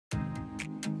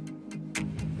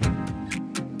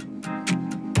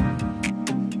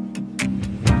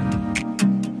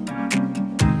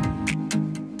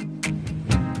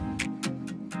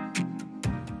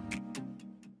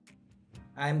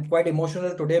I'm quite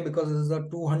emotional today because this is the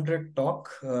 200 talk.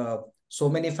 So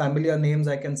many familiar names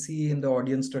I can see in the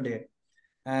audience today.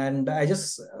 And I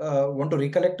just want to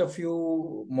recollect a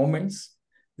few moments.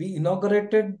 We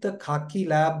inaugurated the Khaki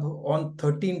lab on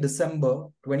 13 December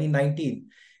 2019.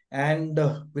 And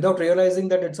without realizing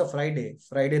that it's a Friday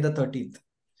the 13th.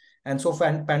 And so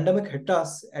pandemic hit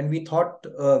us and we thought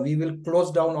we will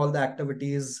close down all the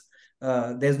activities.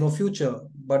 There's no future,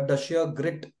 but the sheer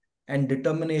grit and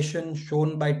determination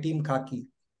shown by Team Khaki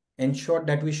ensured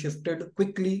that we shifted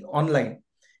quickly online.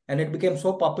 And it became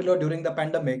so popular during the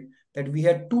pandemic that we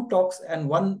had two talks and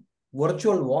one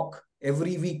virtual walk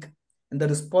every week. And the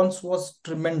response was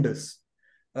tremendous.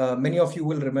 Many of you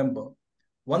will remember.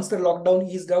 Once the lockdown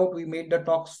eased out, we made the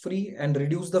talks free and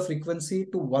reduced the frequency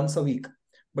to once a week,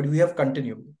 but we have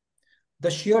continued.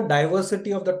 The sheer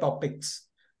diversity of the topics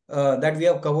that we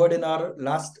have covered in our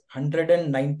last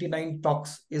 199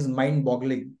 talks is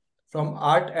mind-boggling. From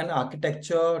art and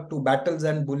architecture to battles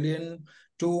and bullion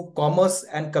to commerce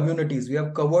and communities, we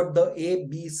have covered the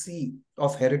ABC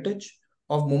of heritage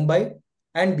of Mumbai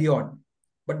and beyond.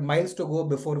 But miles to go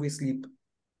before we sleep.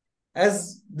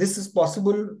 As this is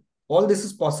possible, all this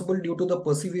is possible due to the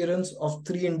perseverance of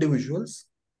three individuals.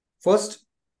 First,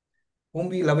 whom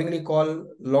we lovingly call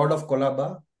Lord of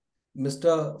Kolaba,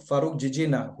 Mr. Farooq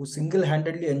Jijina, who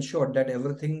single-handedly ensured that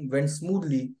everything went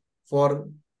smoothly for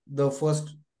the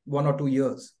first 1 or 2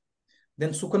 years. Then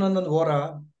Sukhanandan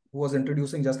Vora, who was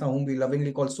introducing just now, whom we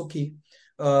lovingly call Sukhi,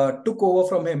 took over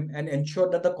from him and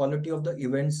ensured that the quality of the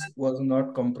events was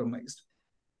not compromised.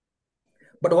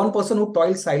 But one person who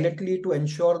toiled silently to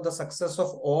ensure the success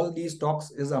of all these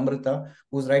talks is Amrita,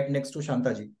 who's right next to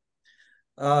Shantaji.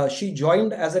 She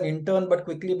joined as an intern but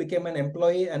quickly became an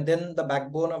employee and then the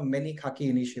backbone of many Khaki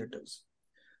initiatives.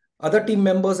 Other team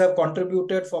members have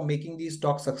contributed for making these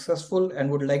talks successful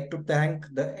and would like to thank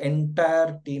the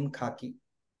entire team Khaki.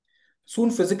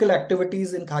 Soon physical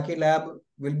activities in Khaki Lab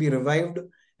will be revived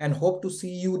and hope to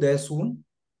see you there soon.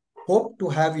 Hope to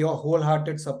have your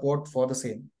wholehearted support for the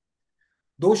same.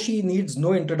 Though she needs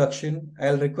no introduction,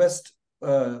 I'll request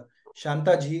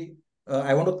Shanta ji,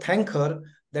 I want to thank her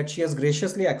that she has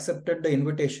graciously accepted the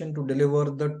invitation to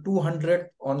deliver the 200th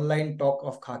online talk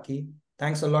of Khaki.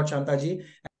 Thanks a lot, Shanta ji.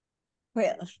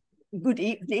 Well, good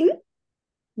evening.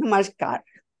 Namaskar.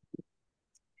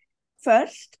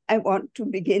 First, I want to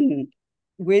begin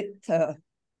with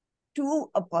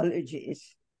two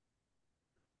apologies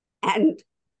and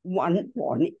one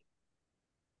warning.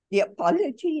 The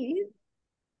apology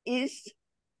is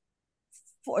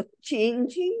for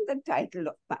changing the title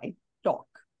of my talk.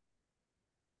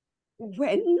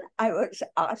 When I was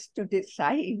asked to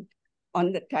decide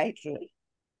on the title,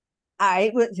 I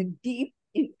was deep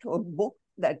into a book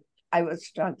that I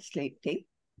was translating,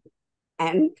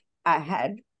 and I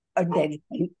had a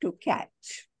deadline to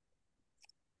catch.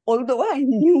 Although I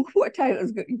knew what I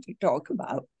was going to talk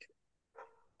about,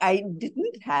 I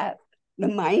didn't have the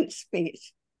mind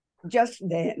space just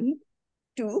then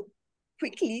to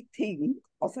quickly think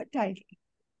of a title.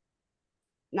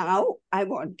 Now I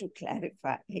want to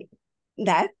clarify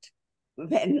that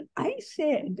when I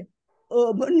said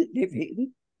urban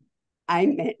living, I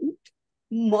meant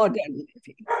modern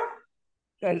living,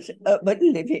 because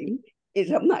urban living is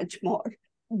a much more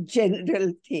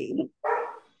general thing.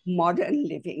 Modern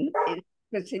living is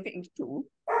specific to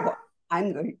what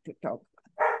I'm going to talk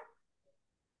about.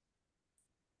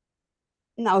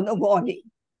 Now the warning.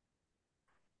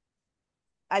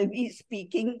 I'll be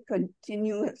speaking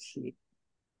continuously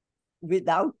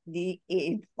without the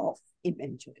aid of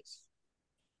images.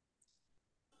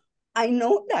 I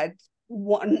know that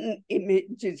one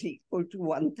image is equal to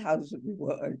 1,000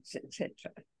 words, etc.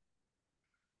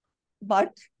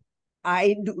 But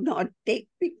I do not take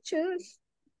pictures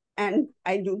and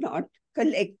I do not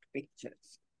collect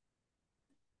pictures.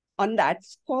 On that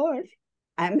score,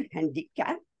 I'm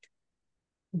handicapped,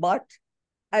 but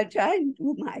I'll try and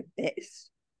do my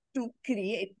best to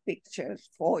create pictures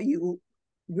for you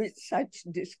with such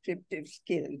descriptive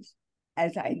skills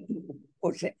as I do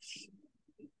possess.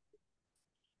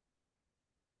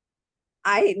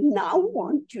 I now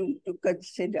want you to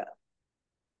consider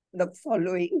the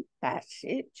following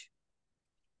passage.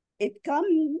 It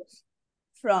comes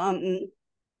from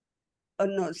a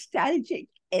nostalgic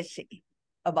essay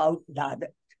about Dadar,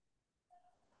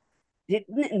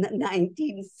 written in the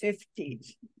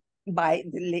 1950s by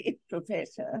the late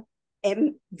Professor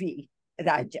M.V.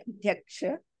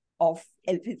 Rajadhyaksha of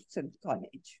Elphinstone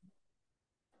College.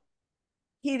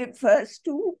 He refers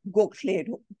to Gokhale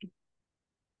Road.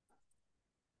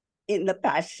 In the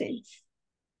passage,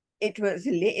 it was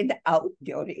laid out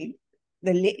during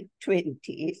the late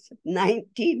 20s,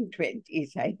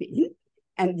 1920s, I mean,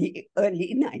 and the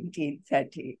early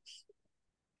 1930s,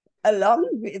 along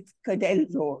with Cadell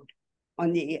Road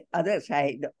on the other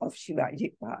side of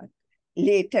Shivaji Park,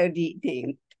 later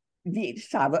renamed Veer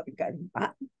Savarkar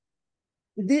Park.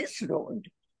 This road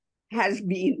has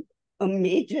been a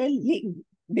major link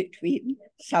between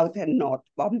South and North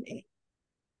Bombay.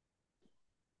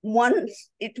 Once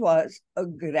it was a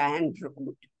grand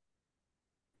road.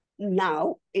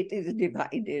 Now it is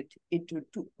divided into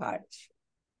two parts.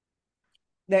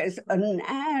 There's a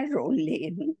narrow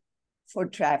lane for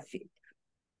traffic,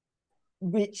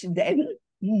 which then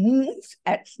moves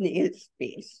at snail's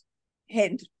pace,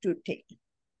 head to tail.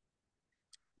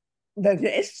 The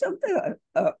rest of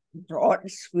the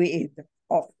broad swathe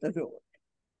of the road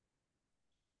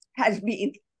has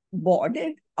been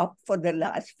boarded up for the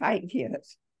last 5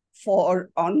 years for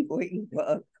ongoing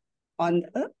work on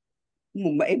the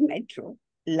Mumbai Metro,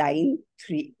 Line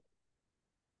 3.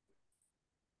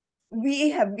 We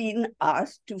have been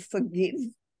asked to forgive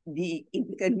the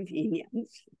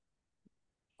inconvenience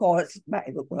caused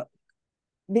by the work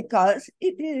because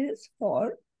it is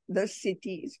for the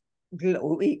city's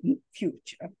glowing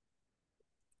future.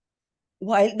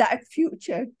 While that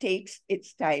future takes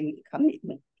its time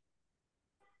coming,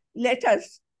 let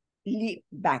us leap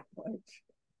backwards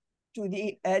to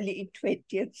the early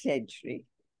 20th century,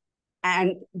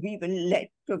 and we will let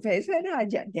Professor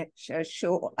Rajadhyaksha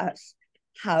show us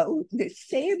how the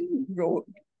same road,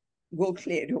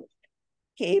 Gokhale Road,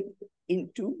 came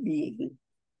into being.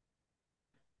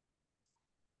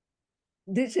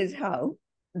 This is how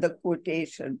the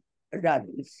quotation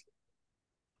runs.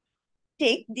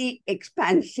 Take the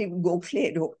expansive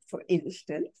Gokhale Road, for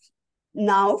instance,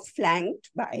 now flanked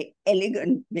by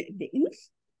elegant buildings.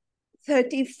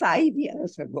 35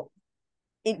 years ago,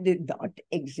 it did not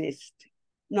exist,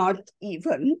 not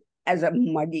even as a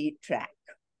muddy track.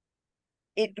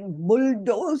 It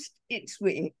bulldozed its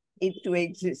way into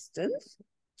existence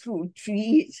through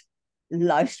trees,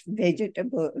 lush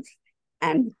vegetables,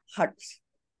 and huts.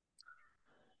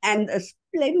 And the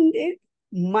splendid,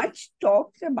 much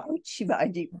talked about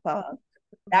Shivaji Park,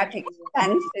 that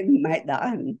expansive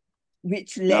Maidan,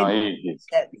 which led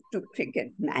itself to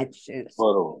cricket matches,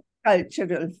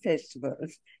 cultural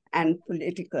festivals, and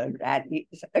political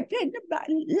rallies attended by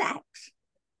lakhs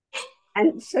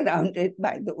and surrounded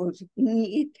by those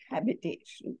neat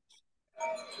habitations.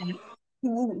 And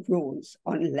 2 rows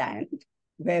on land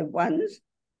where once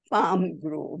palm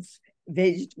groves,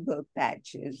 vegetable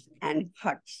patches, and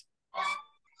huts.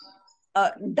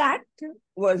 That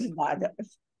was Dadar,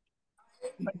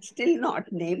 but still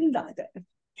not named Dadar,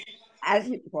 as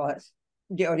it was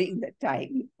during the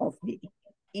time of the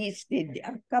East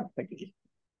India Company.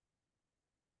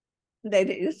 There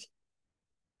is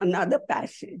another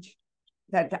passage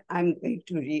that I'm going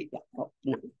to read out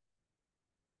now.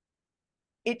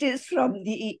 It is from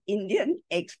the Indian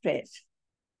Express,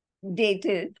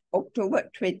 dated October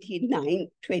 29,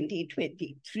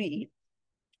 2023,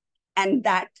 and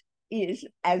that is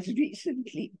as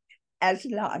recently as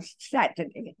last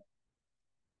Saturday,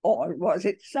 or was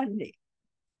it Sunday?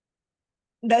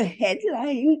 The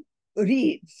headline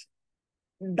reads,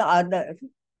 Dadar,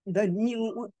 the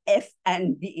new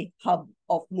F&B hub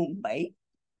of Mumbai, ?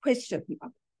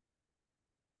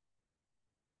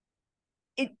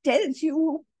 It tells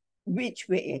you which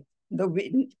way the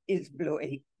wind is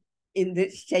blowing in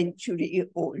this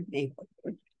century-old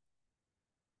neighborhood.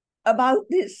 About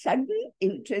this sudden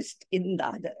interest in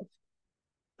Dadar,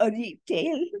 a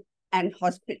retail and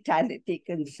hospitality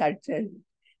consultant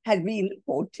has been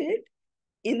quoted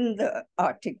in the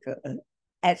article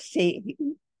as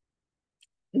saying,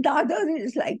 Dadar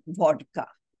is like vodka.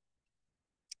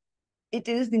 It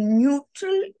is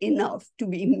neutral enough to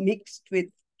be mixed with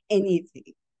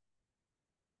anything.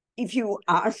 If you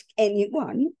ask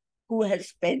anyone who has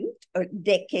spent a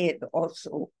decade or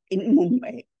so in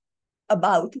Mumbai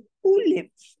about who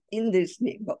lives in this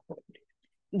neighborhood,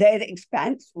 their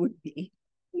response would be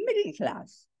middle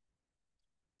class.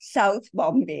 South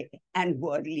Bombay and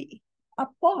Worli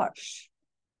are posh.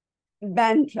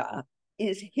 Bandra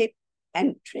is hip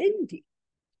and trendy.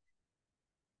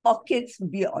 Pockets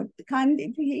beyond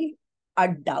Kandivali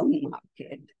are down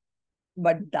market,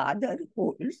 but Dadar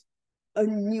holds a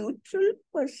neutral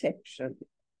perception,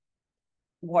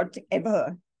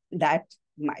 whatever that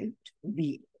might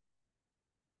be.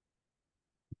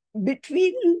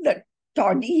 Between the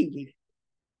toddy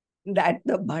that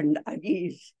the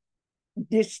Bhandaris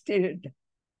distilled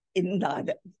in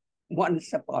Dadar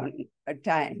once upon a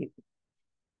time,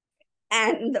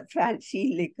 and the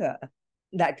fancy liquor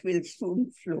that will soon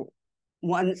flow,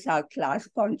 once our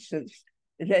class-conscious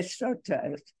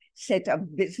restaurateurs set up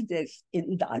business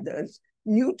in Dadar's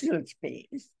neutral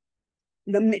space,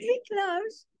 the middle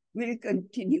class will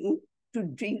continue to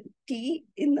drink tea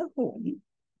in the home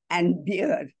and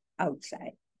beer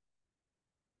outside.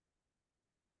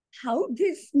 How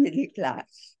this middle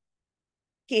class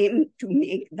came to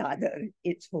make Dadar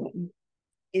its home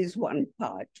is one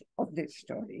part of this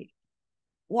story.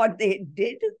 What they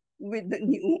did with the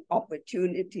new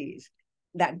opportunities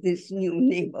that this new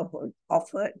neighborhood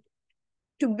offered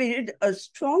to build a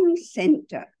strong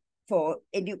center for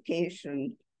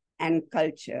education and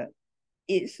culture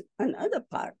is another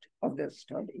part of the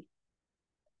story.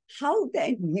 How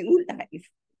their new life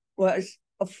was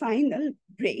a final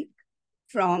break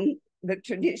from the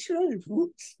traditional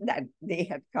roots that they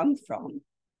had come from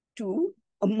to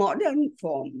a modern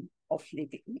form of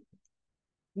living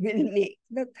will make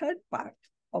the third part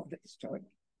of the story.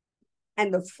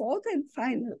 And the fourth and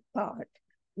final part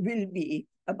will be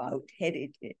about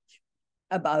heritage,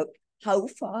 about how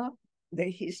far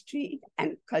the history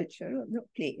and culture of the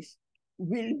place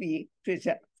will be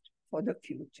preserved for the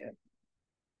future.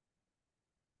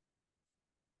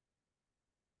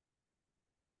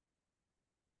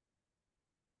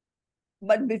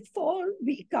 But before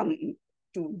we come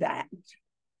to that,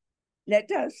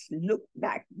 let us look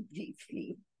back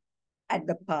briefly at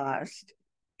the past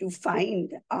to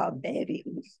find our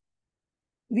bearings.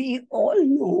 We all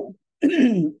know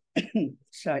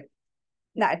sorry,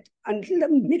 that until the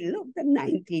middle of the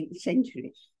 19th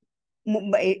century,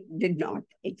 Mumbai did not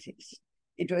exist.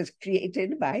 It was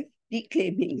created by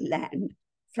reclaiming land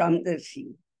from the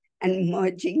sea and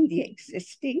merging the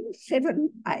existing 7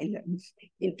 islands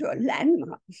into a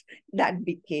landmass that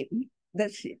became the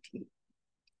city.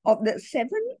 Of the 7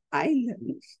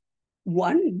 islands,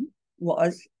 one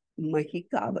was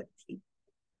Mahikavati.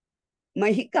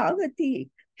 Mahikavati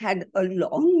had a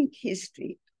long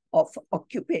history of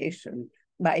occupation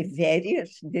by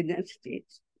various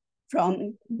dynasties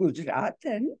from Gujarat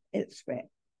and elsewhere.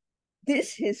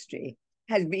 This history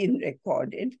has been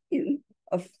recorded in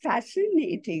a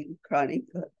fascinating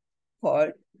chronicle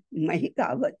called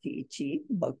Mahikavati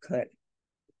Bakhar.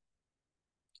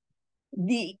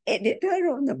 The editor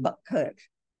of the Bakhar,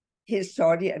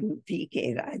 historian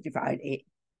P.K. Rajvade,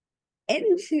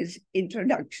 ends his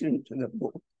introduction to the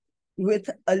book with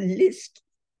a list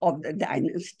of the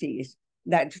dynasties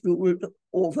that ruled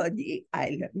over the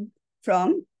island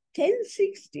from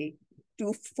 1060 to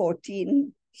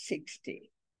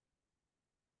 1460.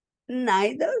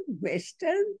 Neither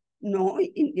Western nor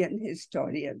Indian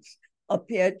historians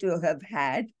appear to have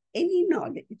had any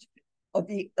knowledge of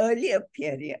the earlier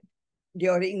period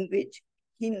during which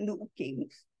Hindu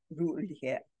kings ruled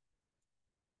here.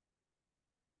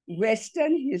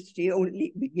 Western history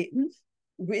only begins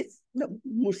with the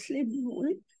Muslim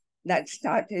rule that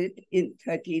started in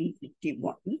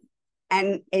 1351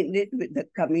 and ended with the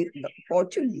coming of the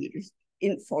Portuguese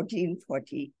in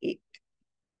 1448.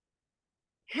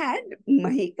 Had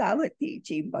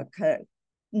Mahikavati Bakhar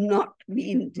not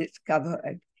been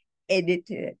discovered,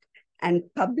 edited, and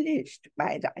published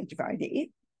by Rajvade,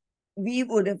 we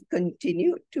would have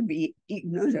continued to be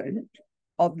ignorant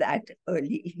of that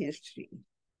early history.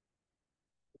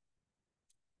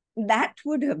 That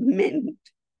would have meant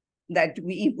that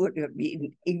we would have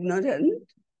been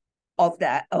ignorant of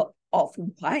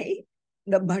why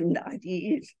the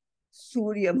Bhandaris,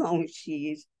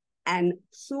 Suryavamshis, and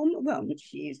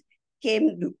Somavamshis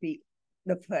came to be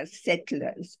the first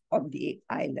settlers of the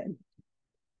island.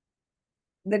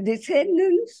 The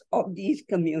descendants of these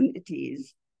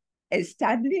communities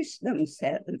established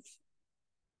themselves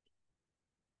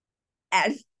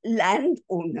as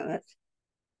landowners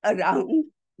around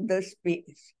the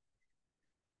space.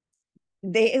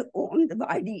 They owned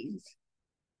wadis,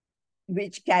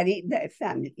 which carried their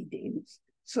family names.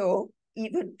 So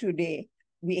even today,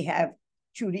 we have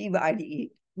Churi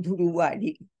Wadi, Dhuru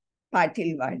Wadi,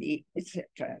 Patil Wadi,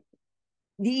 etc.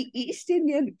 The East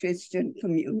Indian Christian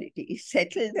community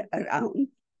settled around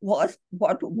what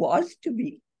was to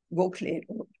be Gokhale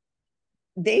Road.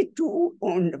 They too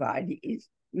owned wadis,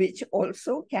 which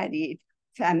also carried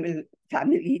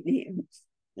family names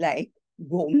like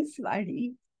Gomes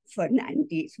Wadi,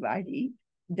 Fernandes Wadi,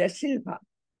 Da Silva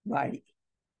Wadi.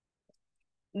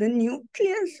 The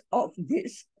nucleus of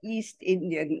this East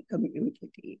Indian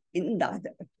community in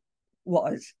Dadar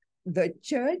was the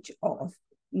Church of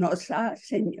Nossa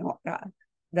Senhora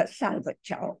da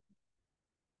Salvação.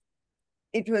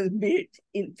 It was built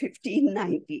in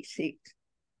 1596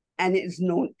 and is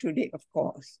known today, of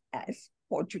course, as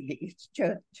Portuguese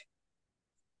Church.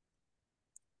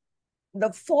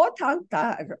 The fourth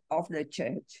avatar of the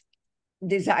church,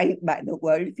 designed by the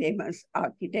world-famous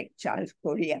architect Charles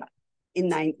Correa in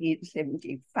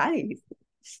 1975,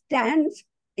 stands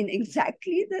in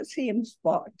exactly the same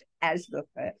spot as the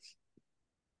first,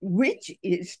 which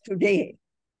is today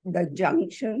the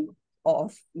junction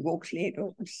of Gokhale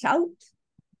Road South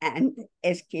and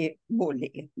SK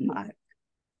Bole Mark.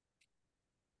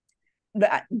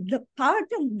 The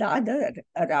part of Dadar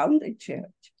around the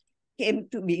church came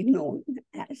to be known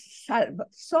as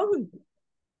Swan.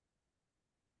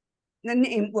 The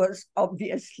name was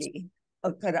obviously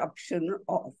a corruption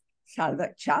of Salva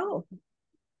Chow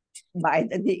by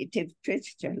the native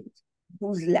Christians,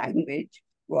 whose language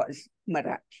was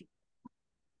Marathi.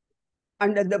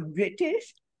 Under the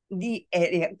British, the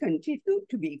area continued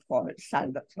to be called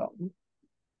Salvatron,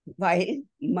 while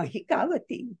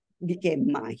Mahikavati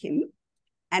became Mahim,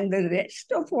 and the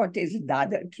rest of what is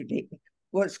Dadar today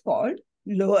was called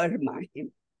Lower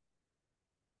Mahim.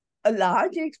 A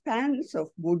large expanse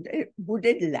of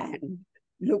wooded land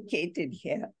located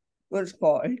here was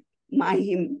called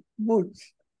Mahim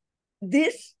Woods.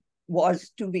 This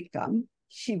was to become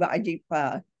Shivaji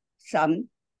Park some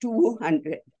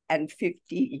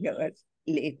 250 years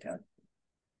later.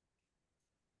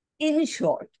 In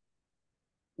short,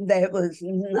 there was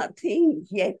nothing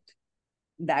yet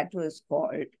that was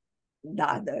called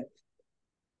Dadar.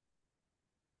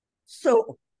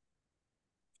 So,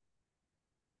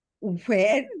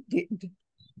 where did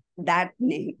that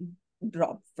name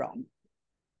drop from?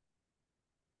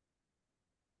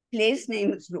 Place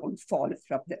names don't fall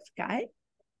from the sky.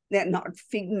 They're not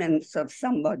figments of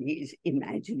somebody's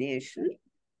imagination.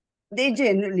 They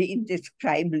generally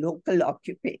describe local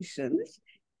occupations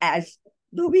as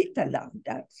Dovitala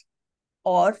does,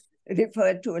 or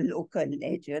refer to a local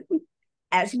legend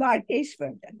as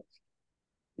Varteshwar does.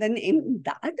 The name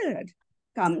Dadar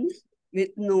comes with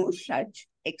no such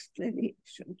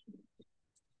explanation.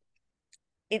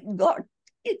 It got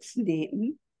its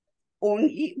name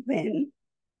only when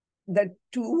the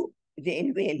two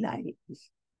railway lines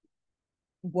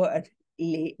were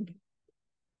laid.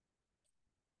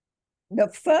 The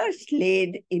first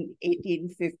laid in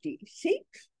 1856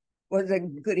 was a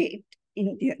great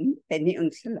Indian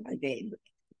Peninsula Railway,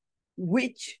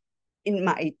 which in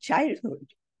my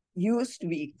childhood used to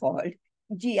be called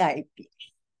GIP,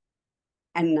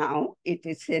 and now it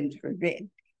is Central Rail.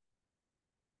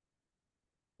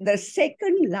 The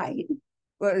second line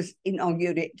was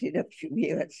inaugurated a few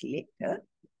years later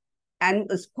and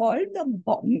was called the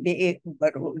Bombay,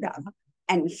 Baroda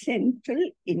and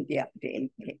Central India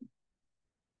Railway,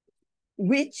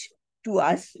 which to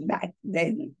us back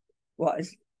then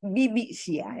was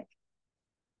BBCI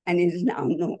and is now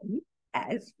known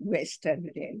as Western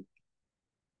Rail.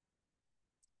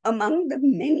 Among the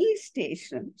many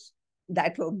stations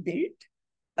that were built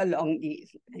along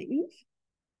these lines,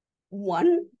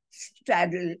 one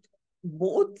straddled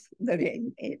both the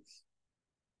railways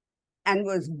and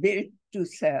was built to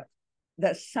serve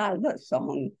the Salva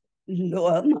Song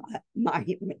Lower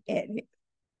Mahim area.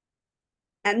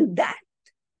 And that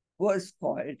was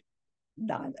called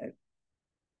Dadar.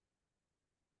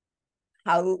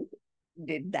 How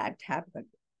did that happen?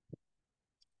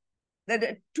 There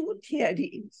are two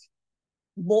theories,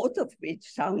 both of which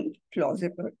sound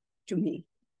plausible to me.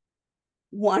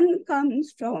 One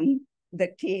comes from the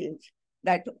tales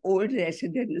that old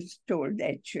residents told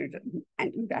their children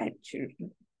and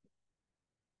grandchildren.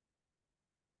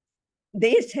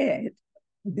 They said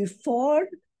before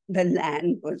the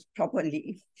land was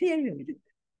properly filled,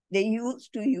 they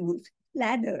used to use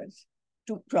ladders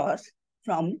to cross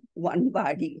from one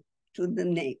wadi to the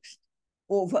next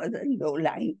over the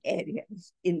low-lying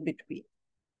areas in between.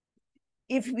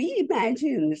 If we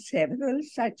imagine several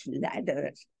such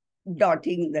ladders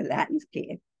dotting the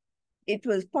landscape, it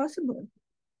was possible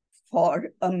for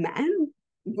a man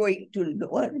going to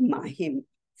Lower Mahim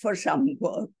for some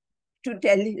work to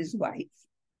tell his wife,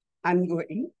 I'm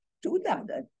going to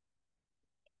Dadar.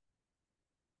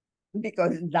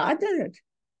 Because Dadar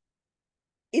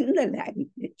in the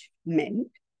language meant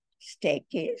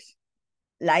staircase,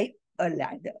 like a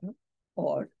ladder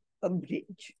or a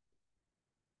bridge.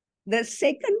 The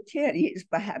second theory is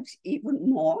perhaps even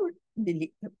more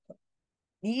believable.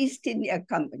 The East India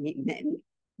Company men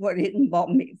were in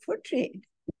Bombay for trade.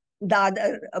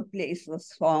 Dadar, a place of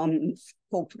swamps,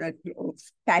 coconut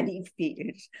groves, paddy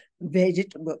fields,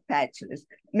 vegetable patches,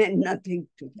 meant nothing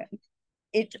to them.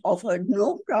 It offered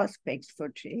no prospects for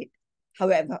trade.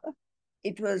 However,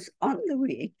 it was on the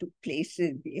way to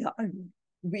places beyond,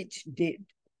 which did.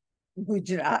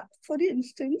 Gujarat, for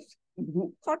instance,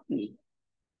 grew cotton.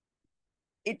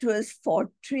 It was for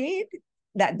trade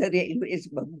that the railways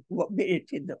were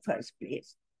built in the first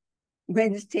place.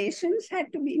 When stations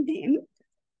had to be named,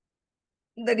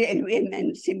 the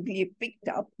railwaymen simply picked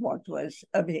up what was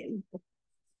available.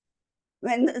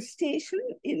 When the station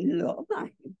in Lower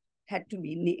Mine had to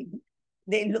be named,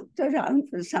 they looked around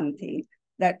for something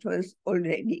that was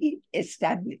already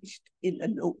established in the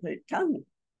local town.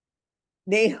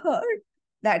 They heard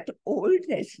that old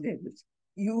residents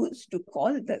used to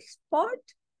call the spot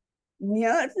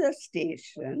near the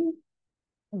station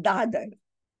Dadar,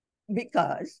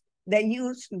 because there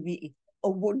used to be a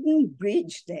wooden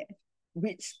bridge there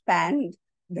which spanned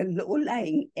the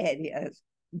low-lying areas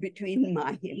between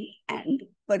Mahim and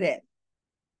Parel.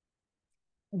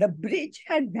 The bridge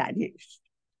had vanished,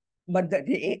 but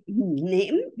the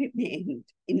name remained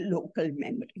in local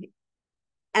memory.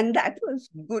 And that was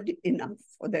good enough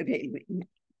for the railwaymen.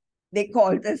 They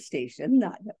called the station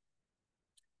Dadar.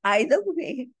 Either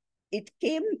way, it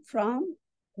came from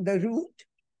the root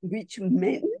which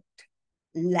meant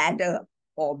ladder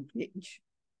or bridge.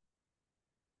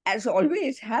 As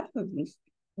always happens,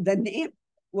 the name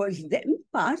was then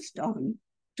passed on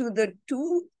to the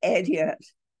two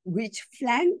areas which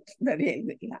flanked the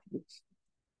railway lines.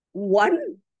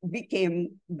 One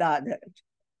became Dadar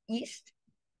East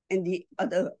and the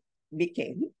other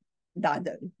became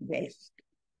Dadar West.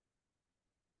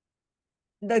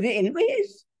 The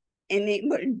railways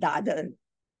enabled Dadar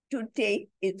to take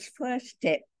its first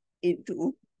step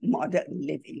into modern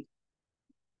living.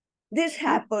 This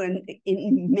happened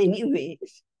in many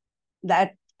ways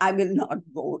that I will not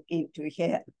go into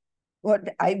here.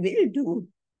 What I will do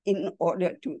in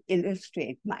order to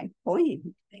illustrate my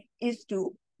point is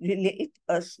to relate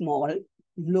a small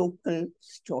local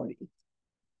story.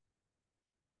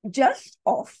 Just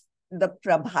off the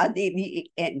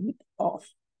Prabhadevi end of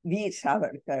Veer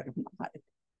Savarkar Marg,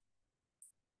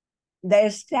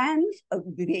 there stands a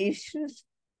gracious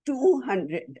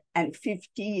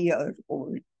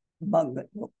 250-year-old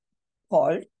bungalow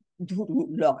called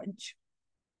Dhuru Lodge.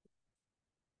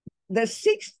 The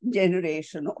 6th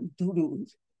generation of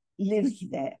Dhurus lives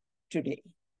there today.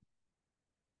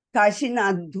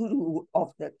 Kashinath Dhuru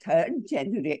of the 3rd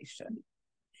generation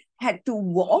had to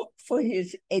walk for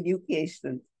his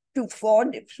education to 4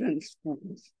 different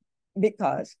schools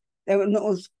because there were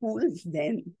no schools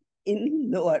then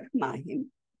in Lower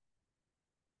Mahim.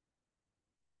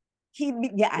 He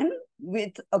began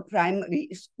with a primary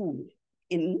school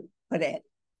in Parel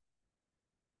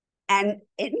and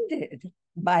ended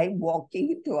by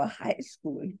walking to a high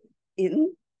school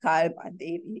in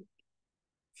Kalbadevi,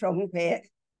 from where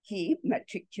he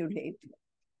matriculated.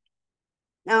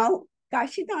 Now,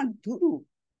 Kashinath Dhuru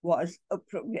was a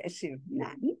progressive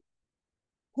man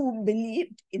who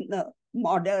believed in the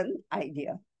modern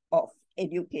idea of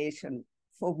education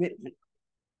for women.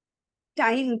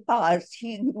 Time passed,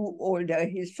 he grew older,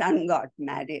 his son got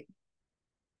married.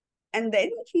 And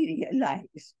then he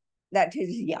realized that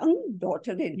his young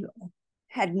daughter-in-law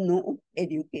had no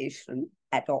education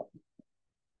at all.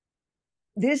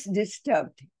 This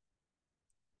disturbed him.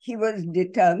 He was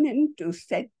determined to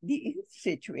set the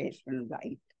situation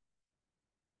right.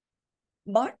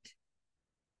 But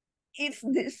if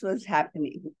this was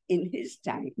happening in his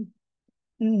time,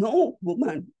 no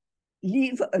woman,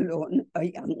 leave alone a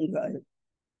young girl,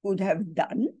 could have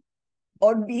done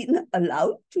or been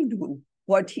allowed to do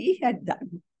what he had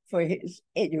done for his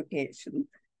education,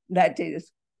 that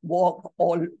is, walk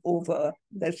all over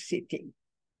the city.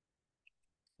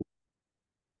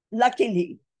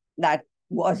 Luckily, that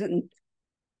wasn't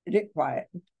required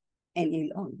any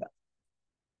longer.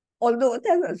 Although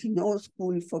there was no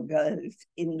school for girls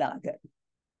in Dadar,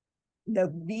 the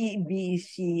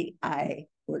BBCI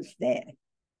was there.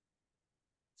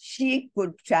 She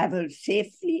could travel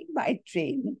safely by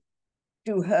train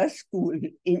to her school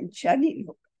in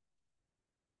Chanilok.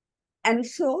 And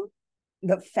so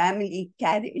the family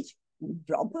carriage would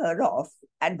drop her off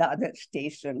at the other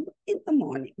station in the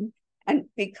morning and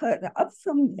pick her up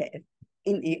from there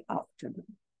in the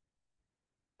afternoon.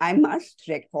 I must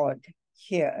record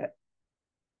here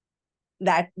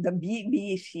that the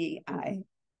BBCI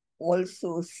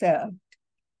also served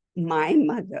my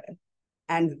mother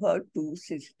and her 2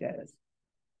 sisters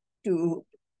to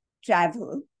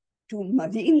travel to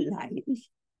marine lines,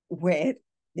 where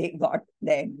they got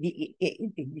their BA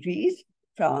degrees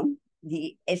from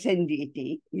the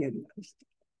SNDT University.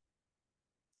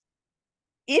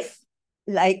 If,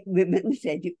 like women's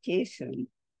education,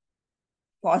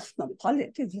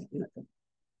 cosmopolitanism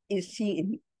is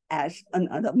seen as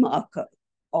another marker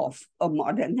of a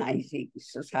modernizing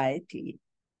society,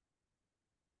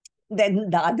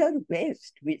 Then Dadar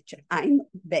West, which I know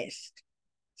best,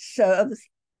 serves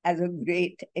as a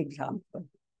great example.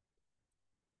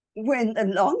 When the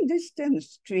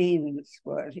long-distance trains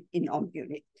were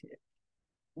inaugurated,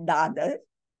 Dadar,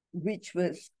 which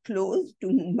was close to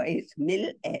Mumbai's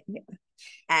mill area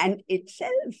and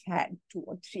itself had 2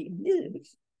 or 3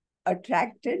 mills,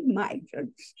 attracted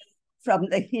migrants from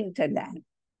the hinterland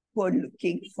who were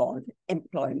looking for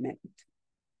employment.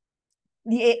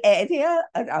 The area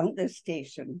around the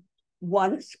station,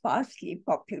 once sparsely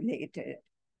populated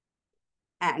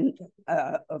and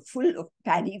full of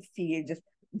paddy fields,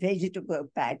 vegetable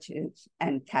patches,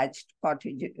 and thatched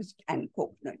cottages and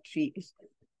coconut trees,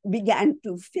 began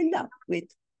to fill up with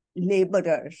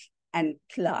laborers and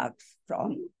clerks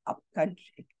from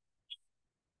upcountry.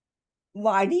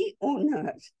 Wadi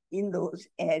owners in those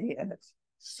areas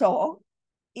saw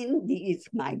in these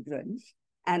migrants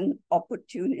an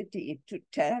opportunity to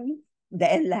turn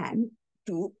their land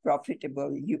to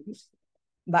profitable use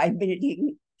by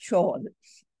building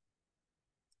chawls.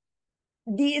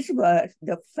 These were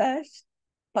the first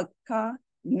pakka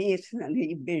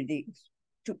masonry buildings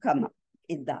to come up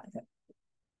in Dadar.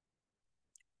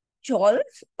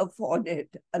 Chawls afforded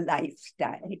a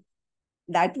lifestyle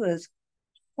that was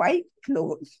quite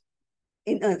close,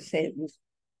 in a sense,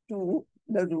 to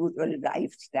the rural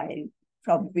lifestyle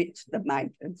from which the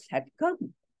migrants had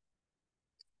come.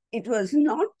 It was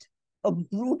not a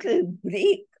brutal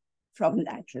break from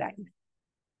that life.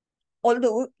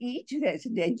 Although each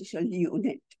residential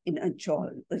unit in a chawl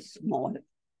was small,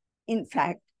 in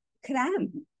fact,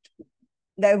 cramped,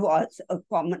 there was a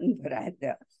common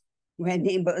veranda where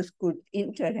neighbors could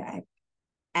interact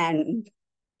and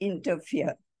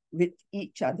interfere with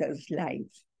each other's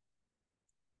lives.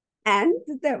 And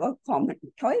there were common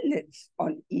toilets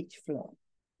on each floor.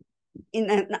 In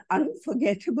an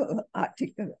unforgettable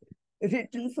article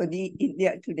written for the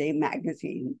India Today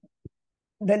magazine,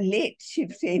 the late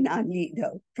Shiv Sena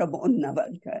leader, Pramod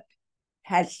Navalkar,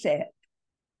 has said,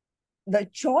 the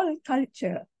chawl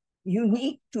culture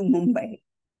unique to Mumbai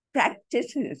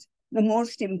practices the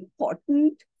most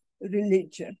important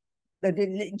religion, the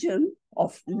religion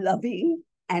of loving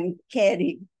and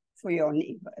caring for your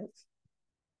neighbors.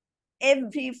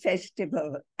 Every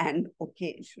festival and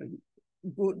occasion,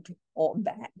 good or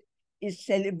bad, is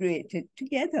celebrated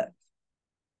together.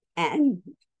 And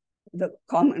the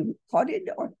common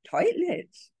corridor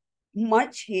toilets,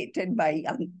 much hated by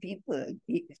young people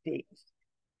these days,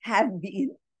 have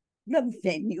been the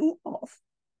venue of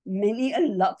many a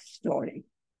love story.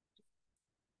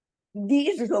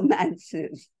 These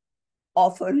romances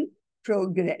often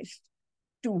progressed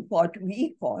to what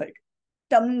we called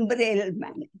tumbrel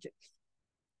marriages.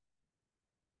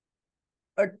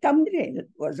 A tumbrel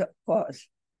was, of course,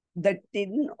 the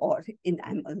tin or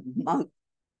enamel mug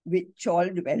which chawl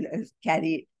dwellers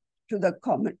carried to the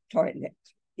common toilet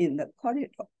in the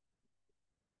corridor.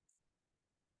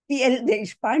 P.L.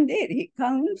 Deshpande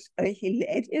recounts a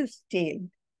hilarious tale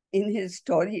in his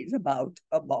stories about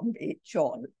a Bombay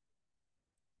chawl,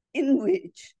 in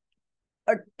which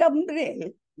a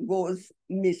tumbrel goes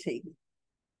missing.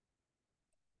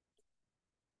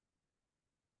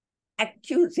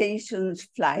 Accusations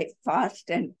fly fast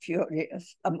and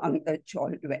furious among the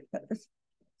chawl dwellers,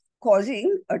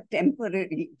 causing a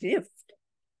temporary rift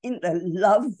in the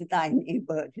love thy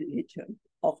neighbor religion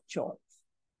of chawls.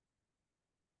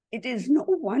 It is no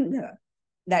wonder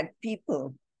that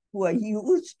people who are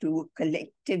used to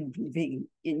collective living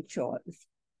in chawls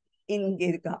in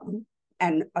Girgaon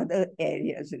and other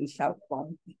areas in South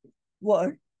Bombay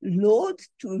were loath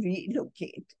to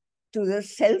relocate to the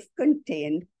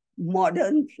self-contained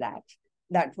modern flats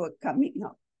that were coming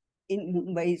up in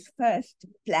Mumbai's first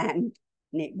planned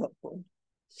neighborhood,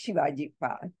 Shivaji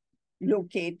Park,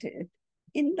 located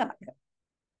in Dadar.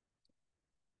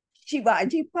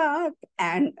 Shivaji Park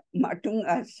and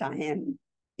Matunga Sayan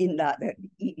in Dadar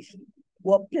East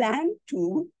were planned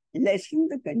to lessen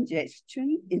the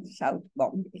congestion in South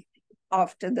Bombay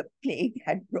after the plague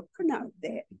had broken out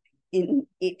there in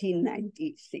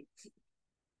 1896.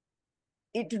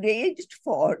 It raged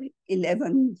for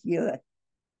 11 years.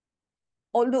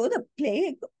 Although the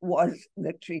plague was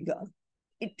the trigger,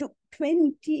 it took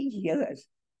 20 years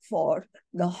for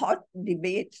the hot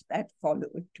debates that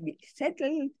followed to be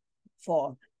settled,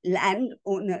 for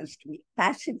landowners to be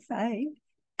pacified,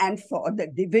 and for the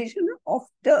division of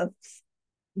turfs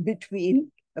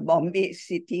between the Bombay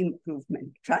City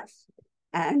Improvement Trust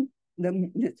and the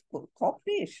municipal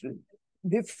corporation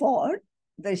before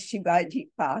the Shivaji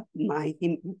Park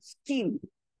Mahim scheme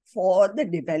for the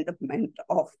development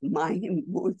of Mahim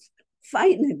woods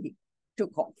finally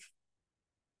took off.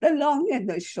 The long and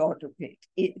the short of it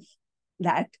is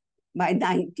that by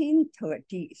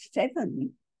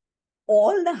 1937,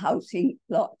 all the housing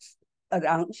plots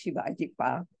around Shivaji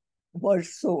Park were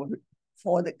sold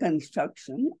for the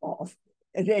construction of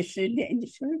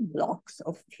residential blocks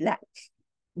of flats,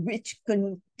 which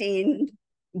contained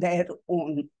their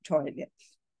own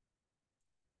toilets.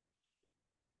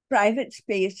 Private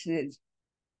spaces,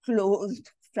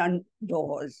 closed front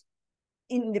doors,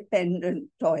 independent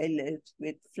toilets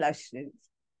with flushes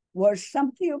were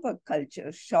something of a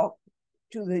culture shock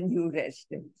to the new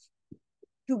residents.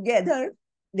 Together,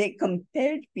 they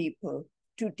compelled people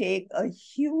to take a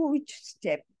huge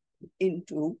step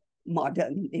into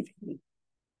modern living.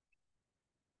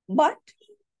 But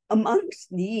amongst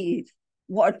these,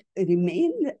 what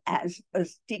remained as a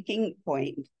sticking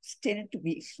point still to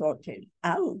be sorted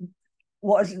out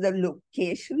was the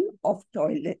location of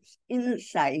toilets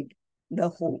inside the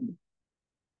home.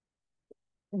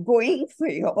 Going for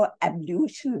your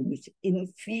ablutions in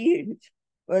fields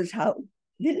was how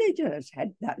villagers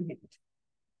had done it.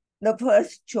 The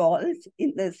first chawls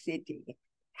in the city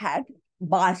had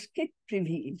basket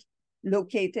privies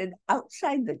located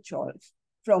outside the chawls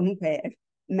from where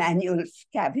manual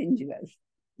scavengers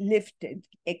lifted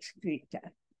excreta.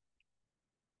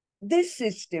 This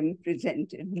system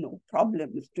presented no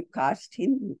problems to caste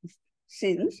Hindus,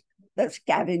 since the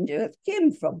scavengers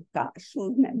came from castes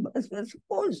whose members were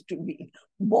supposed to be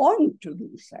born to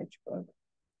do such work.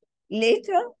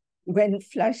 Later, when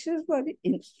flushes were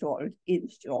installed in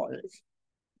stalls,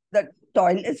 the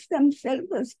toilets themselves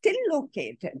were still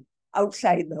located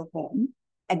outside the home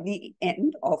at the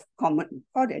end of common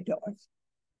corridors.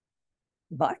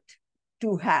 But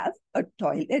to have a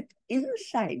toilet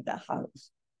inside the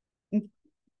house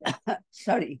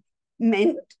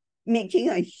meant making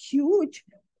a huge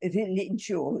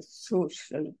religious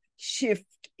social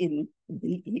shift in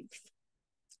belief.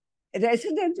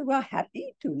 Residents were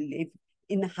happy to live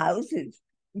in houses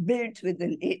built with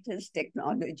the latest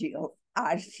technology of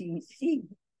RCC.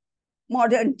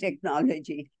 Modern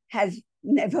technology has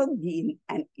never been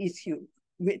an issue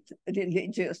with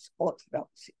religious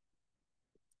orthodoxy.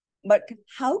 But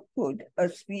how could a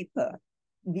sweeper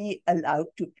be allowed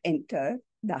to enter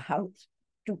the house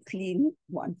to clean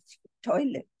one's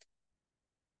toilet?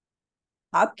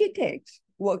 Architects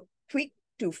were quick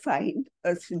to find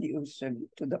a solution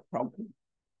to the problem.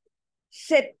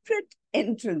 Separate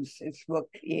entrances were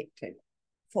created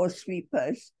for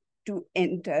sweepers to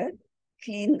enter,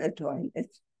 clean the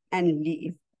toilets, and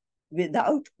leave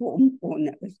without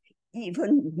homeowners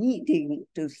even needing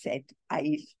to set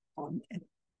eyes on them.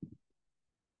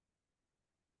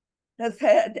 The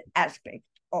third aspect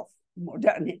of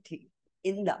modernity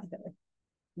in Dadar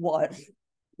was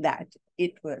that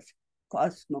it was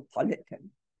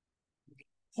cosmopolitan.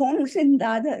 Homes in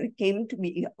Dadar came to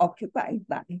be occupied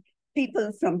by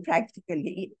people from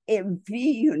practically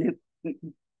every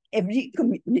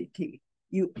community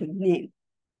you could name.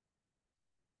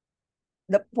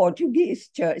 The Portuguese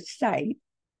church site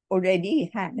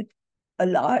already had a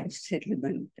large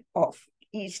settlement of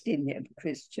East Indian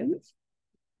Christians.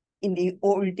 In the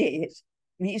old days,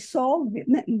 we saw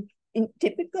women in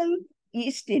typical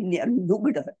East Indian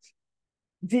lugdas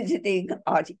visiting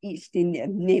our East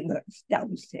Indian neighbors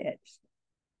downstairs.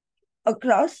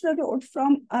 Across the road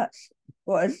from us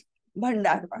was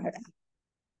Bhandarwada,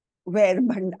 where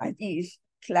Bhandaris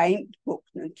climbed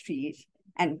coconut trees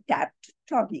and tapped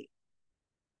toddy.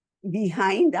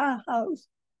 Behind our house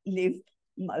lived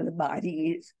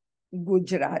Malabaris,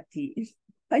 Gujaratis,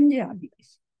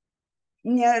 Punjabis.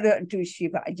 Nearer to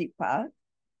Shivaji Park,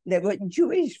 there were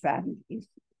Jewish families.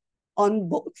 On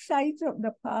both sides of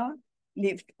the park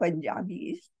lived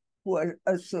Punjabis who were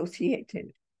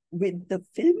associated with the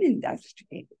film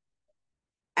industry.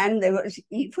 And there was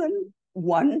even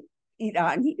one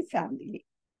Irani family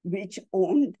which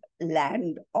owned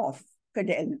land off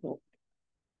Cadell Road.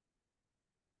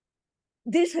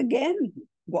 This again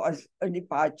was a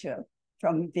departure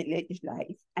from village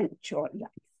life and chawl life.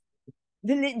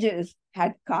 Villages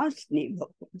had caste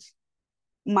neighborhoods.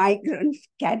 Migrants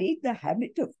carried the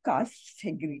habit of caste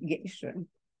segregation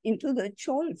into the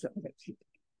chawls of the city.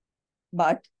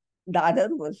 But Dadar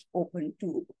was open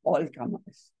to all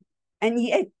comers. And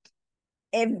yet,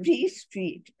 every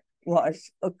street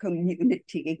was a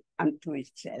community unto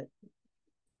itself.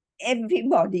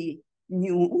 Everybody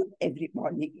knew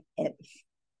everybody else.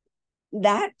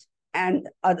 That and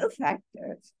other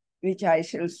factors, which I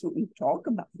shall soon talk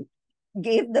about,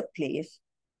 gave the place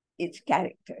its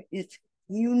character, its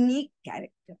unique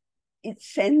character,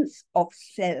 its sense of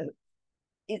self,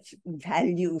 its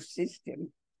value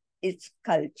system, its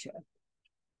culture.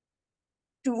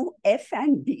 to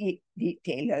F&B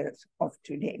retailers of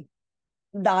today,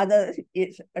 Dadar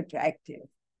is attractive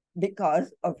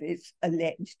because of its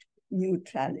alleged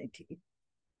neutrality.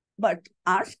 But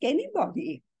ask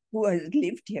anybody who has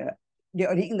lived here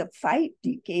during the 5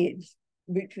 decades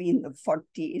between the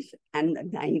 40s and the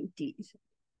 90s,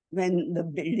 when the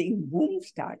building boom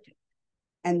started,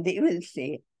 and they will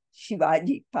say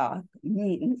Shivaji Park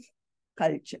means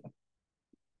culture.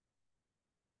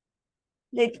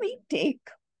 Let me take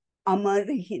Amar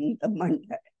Hind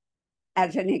Mandal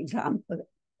as an example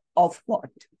of what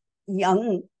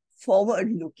young,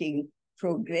 forward-looking,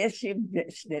 progressive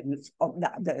residents of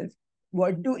Dadar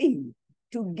were doing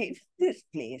to give this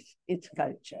place its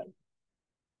culture.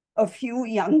 A few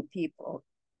young people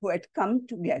who had come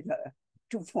together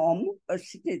to form a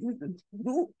citizens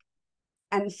group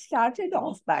and started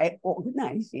off by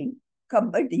organizing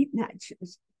kabaddi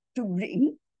matches to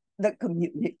bring the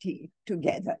community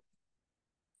together.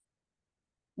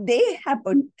 They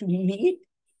happened to meet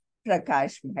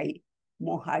Prakash Bhai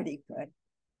Mohadikar,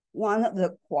 one of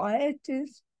the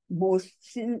quietest, most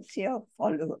sincere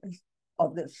followers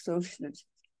of the socialist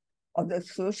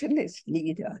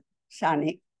leader,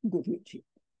 Sanik Guruji.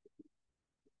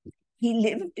 He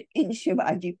lived in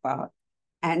Shivaji Park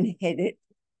and headed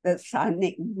the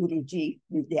Sanik Guruji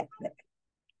Vidyalaya.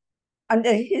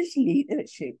 Under his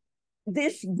leadership,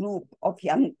 this group of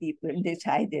young people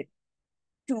decided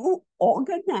to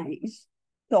organize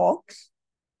talks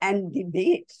and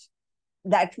debates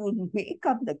that would wake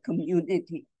up the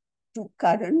community to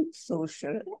current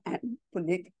social and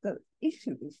political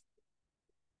issues.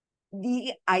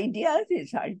 The idea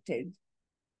resulted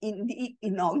in the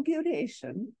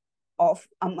inauguration of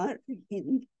Amar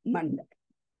Hind Mandal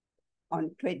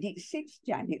on 26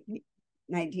 January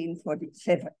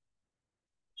 1947.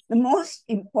 The most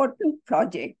important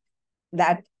project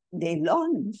that they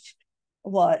launched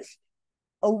was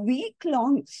a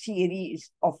week-long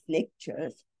series of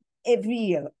lectures every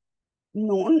year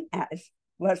known as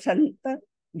Vasanta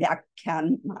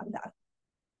Vyakhyan Mala.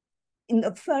 In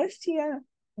the first year,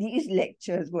 these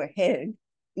lectures were held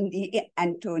in the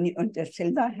Antonio da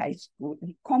Silva High School,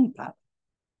 Compa.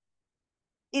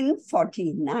 In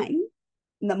 1949,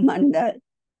 the Mandal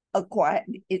acquired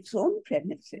its own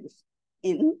premises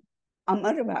in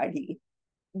Amarwadi,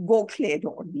 Gokhale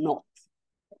Road North.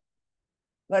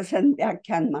 Vasant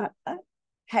Vyakhyan Mala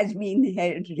has been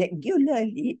held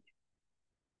regularly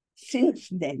since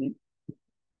then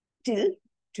till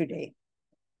today,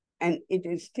 and it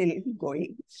is still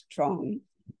going strong.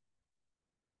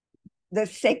 The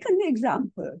second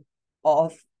example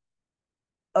of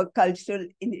a cultural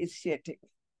initiative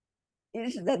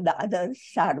is the Dadar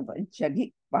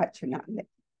Sarvajanik Vachanalaya,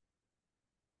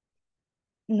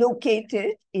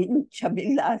 located in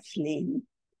Chabildas Lane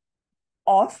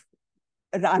off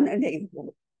Ranade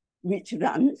Road, which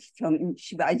runs from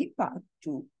Shivaji Park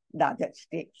to Dadar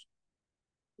Station.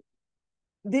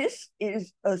 This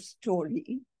is a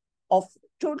story of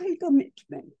total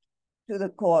commitment to the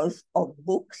cause of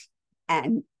books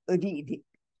and reading.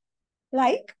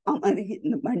 Like Amar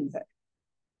Hind Mandal,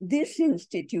 this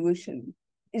institution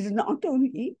is not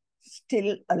only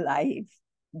still alive,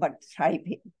 but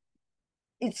thriving.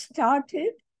 It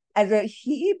started as a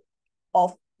heap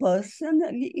of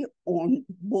personally owned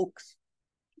books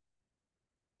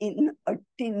in a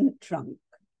tin trunk.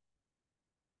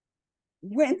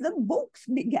 When the books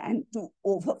began to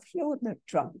overflow the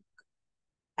trunk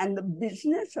and the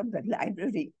business of the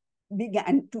library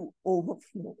began to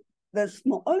overflow the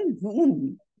small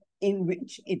room in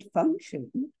which it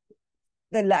functioned,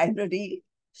 the library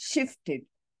shifted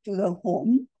to the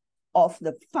home of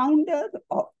the founder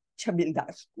of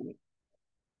Chabildas School.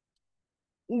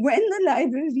 When the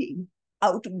library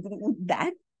outgrew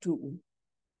that too,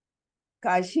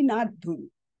 Kashinath Dhul,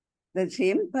 the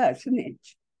same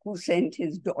personage who sent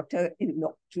his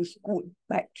daughter-in-law to school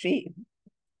by train,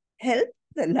 helped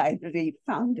the library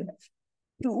founders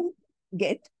to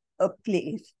get a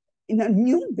place in a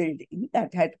new building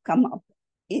that had come up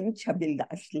in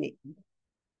Chabildas Lane.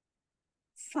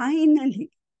 Finally,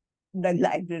 the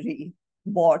library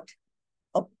bought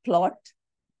a plot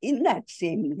in that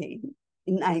same lane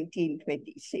in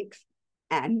 1926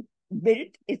 and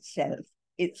built itself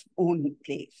its own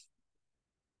place.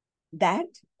 That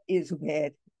is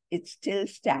where it still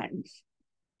stands,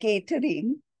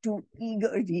 catering to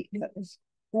eager readers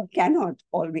who cannot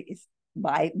always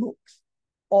buy books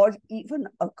or even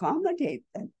accommodate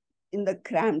them in the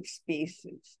cramped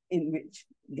spaces in which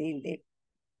they live.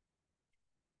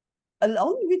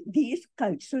 Along with these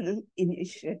cultural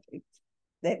initiatives,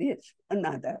 there is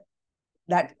another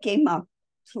that came up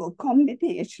through a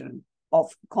combination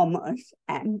of commerce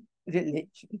and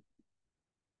religion.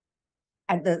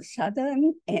 At the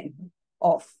southern end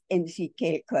of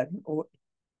Khaki Road,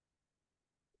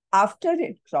 after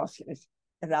it crosses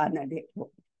Ranade Road,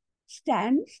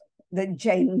 stands the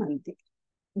Jain Mandir,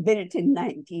 built in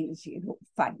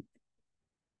 1905.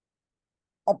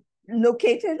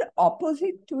 Located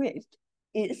opposite to it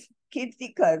is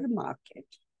Kirtikar Market,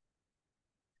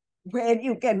 where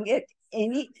you can get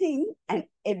anything and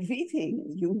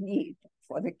everything you need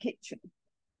for the kitchen.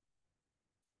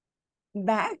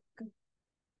 Back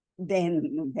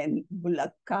then, when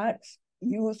bullock carts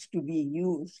used to be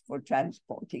used for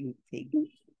transporting things,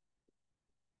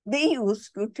 they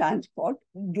used to transport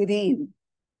grain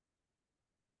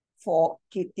for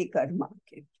Kirtikar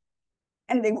Market.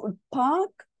 And they would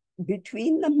park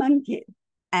between the mandir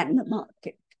and the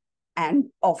market and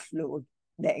offload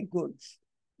their goods.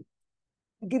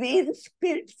 Grain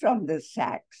spilled from the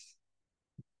sacks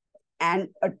and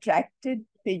attracted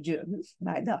pigeons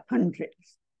by the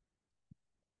hundreds.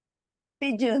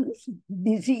 Pigeons,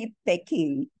 busy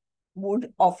pecking,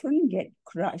 would often get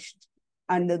crushed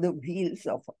under the wheels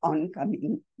of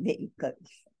oncoming vehicles.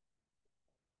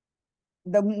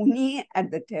 The Muni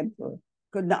at the temple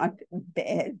could not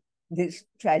bear this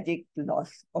tragic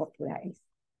loss of life.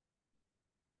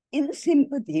 In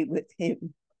sympathy with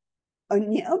him, a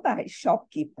nearby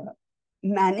shopkeeper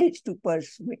managed to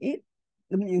persuade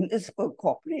the municipal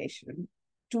corporation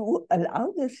to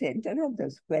allow the center of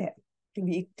the square to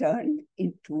be turned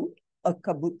into a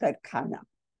kabutar khana.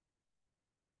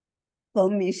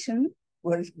 Permission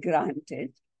was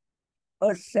granted.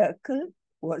 A circle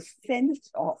was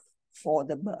fenced off for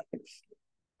the birds,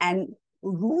 and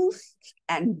roosts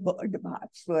and bird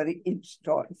baths were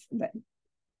installed for them.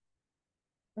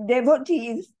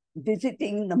 Devotees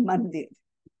visiting the mandir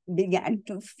began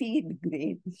to feed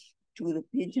grains to the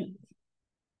pigeons.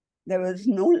 There was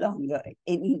no longer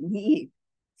any need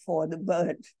for the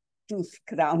birds to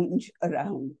scrounge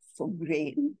around for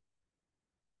grain.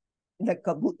 The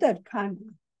kabutar khana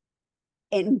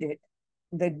ended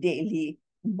the daily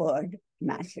bird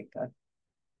massacre.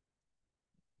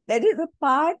 There is a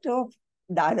part of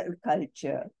Dadar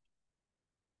culture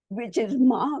which is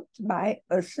marked by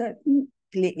a certain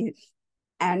place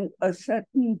and a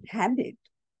certain habit,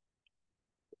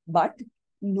 but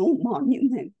no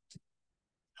monument.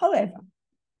 However,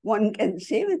 one can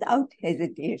say without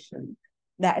hesitation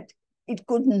that it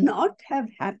could not have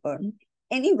happened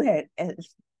anywhere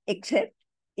else except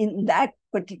in that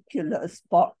particular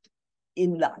spot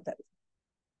in Dadar.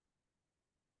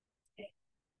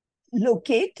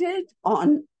 Located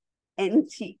on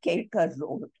Khaki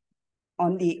Road,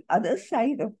 on the other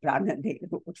side of Ranade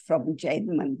Road from Jain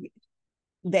Mandir,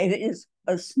 there is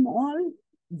a small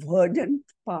verdant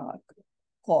park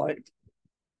called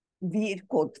Veer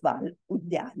Kotwal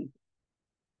Udyan.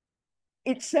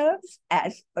 It serves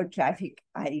as a traffic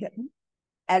island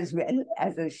as well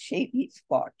as a shady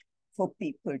spot for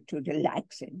people to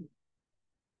relax in.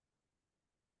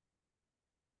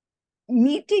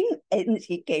 Meeting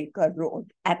Khaki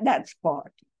Road at that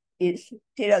spot is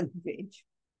Tirak Bridge,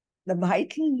 the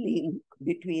vital link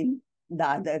between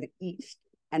Dadar East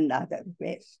and Dadar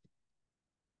West.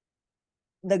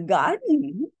 The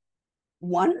garden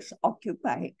once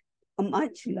occupied a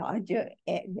much larger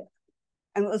area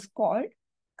and was called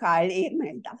Kale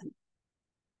Maidan,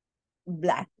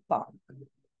 Black Park.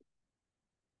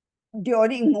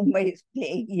 During Mumbai's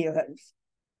plague years,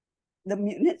 the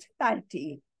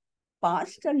municipality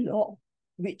passed a law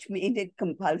which made it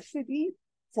compulsory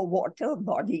for water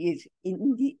bodies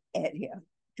in the area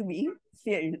to be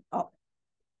filled up.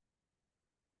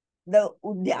 The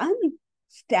Udyan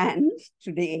stands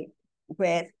today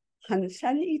where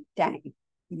Hansali tank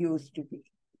used to be.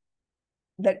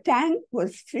 The tank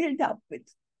was filled up with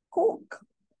coke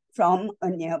from a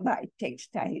nearby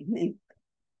textile mill.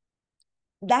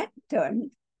 That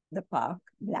turned the park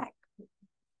black.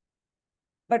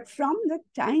 But from the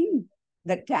time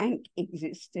the tank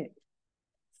existed,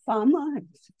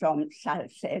 farmers from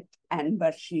Salset and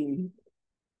Bashir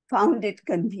found it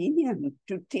convenient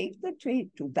to take the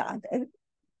train to Dadar,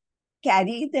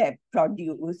 carry their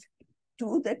produce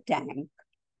to the tank,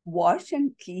 wash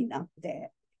and clean up there,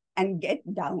 and get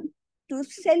down to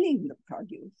selling the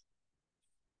produce.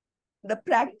 The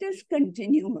practice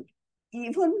continued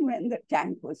even when the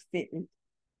tank was filled,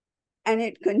 and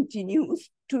it continues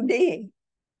today,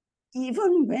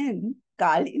 even when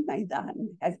Kali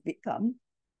Maidan has become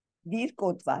Veer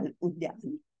Kotwal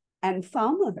Udyan, and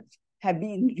farmers have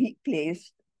been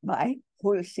replaced by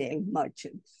wholesale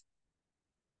merchants.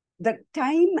 The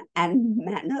time and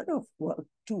manner of work,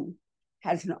 too,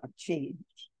 has not changed.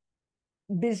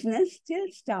 Business still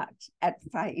starts at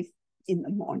 5 in the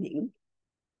morning.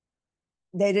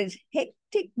 There is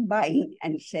hectic buying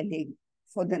and selling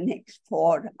for the next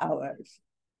 4 hours.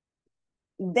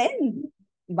 Then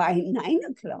by 9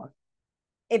 o'clock,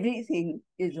 everything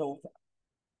is over.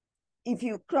 If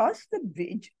you cross the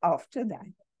bridge after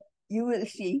that, you will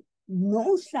see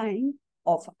no sign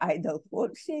of either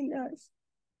wholesalers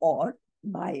or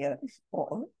buyers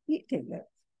or retailers.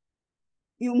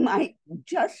 You might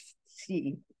just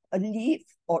see a leaf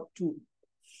or two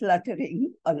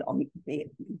fluttering along the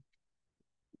pavement.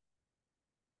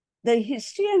 The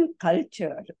history and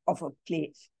culture of a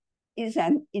place is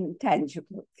an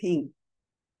intangible thing.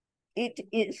 It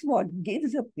is what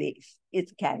gives a place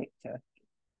its character.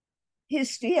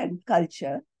 History and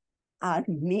culture are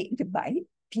made by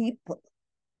people.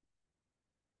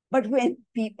 But when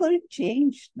people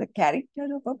change, the character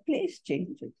of a place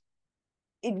changes.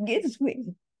 It gives way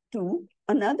to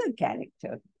another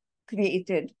character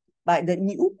created by the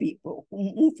new people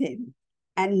who move in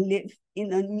and live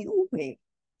in a new way,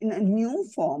 in a new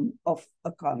form of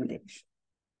accommodation.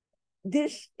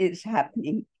 This is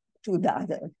happening to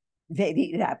Dadar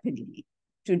very rapidly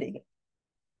today.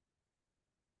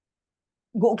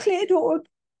 Gokhale Road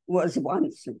was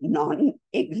once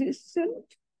non-existent.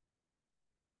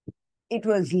 It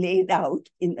was laid out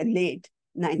in the late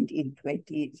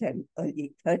 1920s and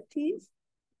early 30s.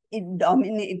 It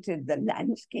dominated the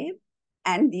landscape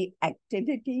and the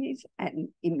activities and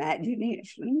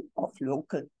imagination of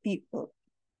local people.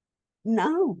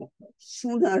 Now,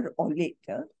 sooner or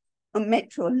later, a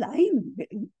metro line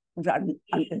will run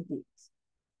underneath.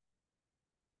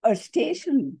 A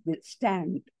station will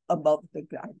stand above the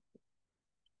ground.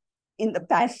 In the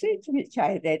passage which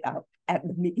I read out at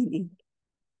the beginning,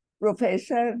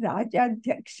 Professor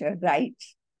Rajadhyaksha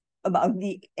writes about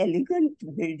the elegant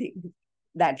buildings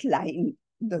that line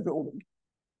the road.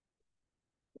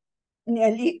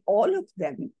 Nearly all of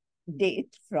them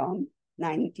date from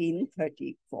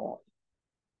 1934.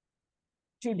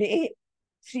 Today,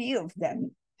 3 of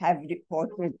them have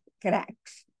reported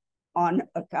cracks on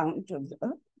account of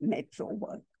the metro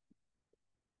work.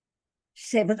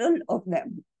 Several of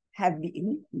them have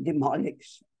been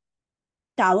demolished.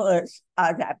 Towers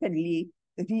are rapidly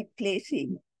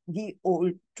replacing the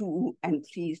old 2- and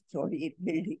 3-story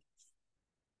buildings.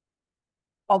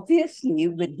 Obviously,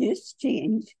 with this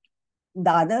change,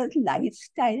 Dadar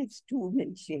lifestyles too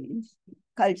will change,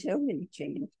 culture will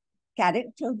change,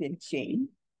 character will change,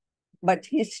 but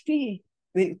history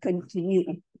will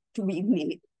continue to be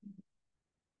made.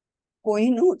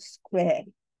 Kohinoor Square,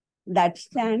 that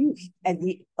stands at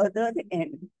the other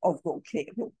end of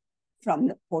Gokhale from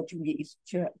the Portuguese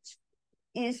church,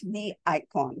 is the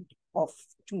icon of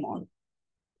tomorrow.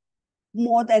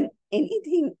 More than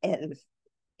anything else,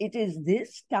 it is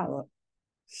this tower,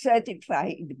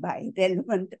 certified by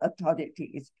relevant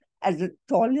authorities as the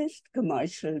tallest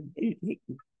commercial building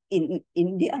in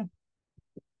India.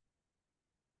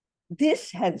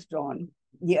 This has drawn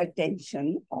the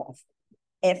attention of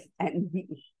F&B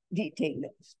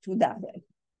retailers to Dadar.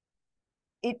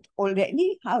 It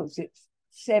already houses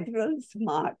several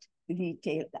smart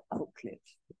retail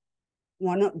outlets.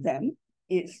 One of them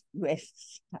is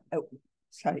West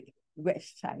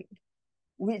Side,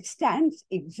 which stands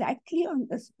exactly on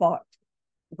the spot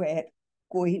where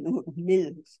Kohinoor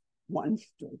Mills once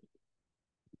stood.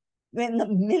 When the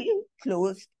mill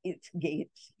closed its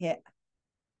gates here,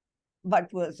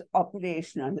 but was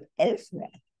operational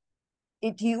elsewhere,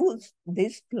 it used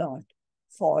this plot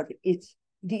for its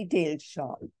retail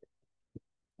shop.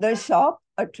 The shop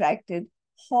attracted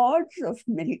hordes of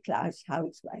middle-class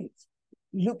housewives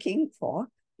looking for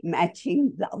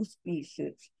matching blouse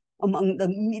pieces among the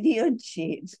myriad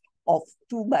shades of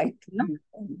 2x2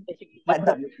 that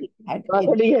the had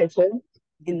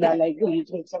in the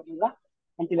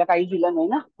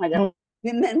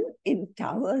women in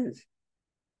towers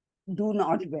do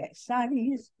not wear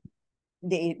saris.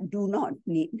 They do not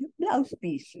need blouse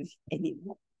pieces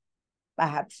anymore.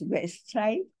 Perhaps West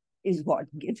Side is what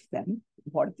gives them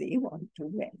what they want to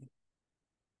wear.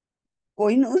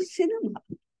 Kohinoor cinema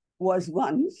was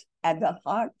once at the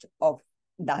heart of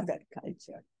Dadar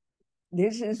culture.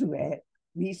 This is where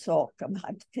we saw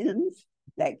Prabhat films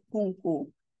like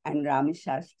Kunku and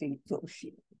Ramashastri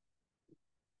Joshi.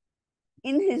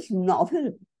 In his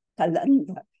novel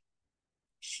Kalandar,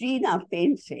 Srina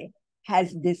Pense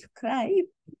has described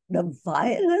the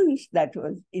violence that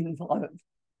was involved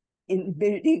in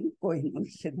building Kohinoor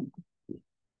cinema.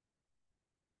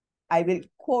 I will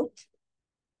quote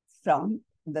from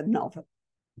the novel.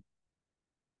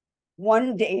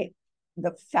 One day,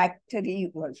 the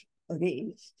factory was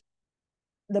razed.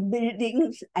 The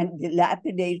buildings and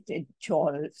dilapidated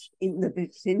chawls in the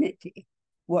vicinity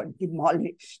were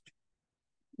demolished.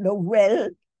 The well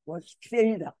was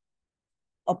filled up.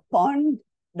 A pond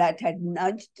that had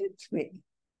nudged its way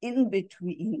in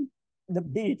between the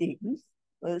buildings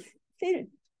was filled.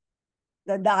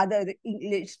 The Dadar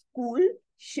English School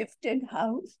shifted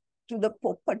house to the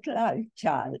Popatlal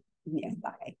Chal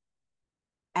nearby.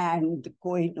 And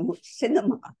Kohinoor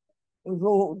Cinema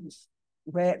rose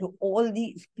where all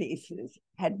these places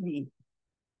had been.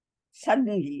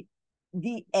 Suddenly,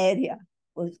 the area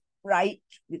was bright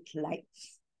with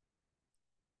lights.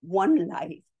 One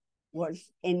life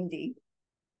was ending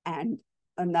and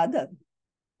another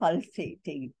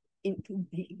pulsating into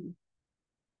being.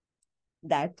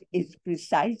 That is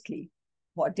precisely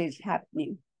what is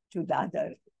happening to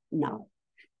Dadar now.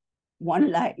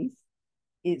 One life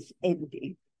is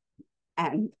ending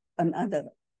and another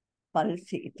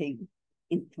pulsating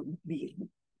into being.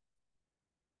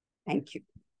 Thank you.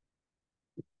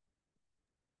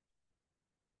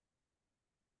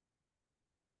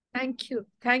 Thank you.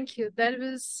 Thank you. That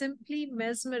was simply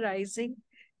mesmerizing.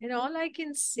 And all I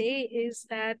can say is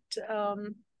that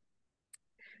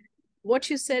what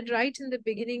you said right in the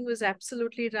beginning was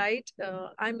absolutely right.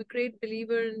 I'm a great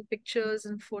believer in pictures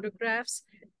and photographs,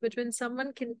 but when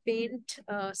someone can paint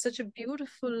such a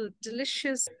beautiful,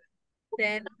 delicious,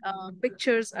 then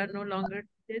pictures are no longer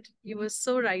needed. You were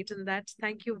so right in that.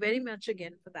 Thank you very much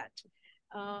again for that.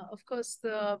 Of course,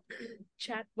 the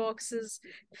chat box is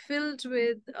filled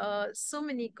with so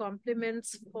many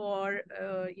compliments for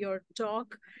your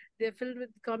talk. They're filled with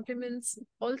compliments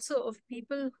also of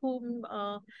people whom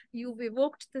you've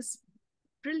evoked this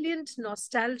brilliant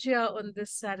nostalgia on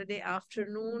this Saturday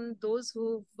afternoon. Those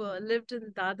who've lived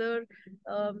in Dadar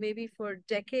maybe for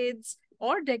decades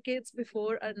or decades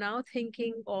before are now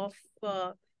thinking of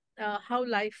how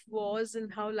life was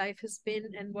and how life has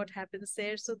been and what happens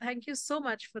there. So thank you so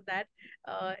much for that.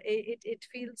 It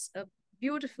feels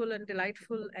beautiful and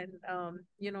delightful and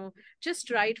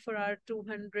just right for our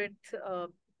 200th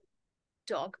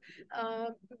talk.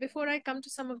 Before I come to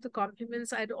some of the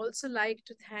compliments, I'd also like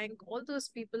to thank all those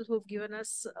people who've given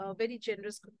us very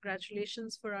generous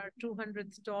congratulations for our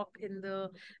 200th talk in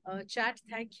the chat.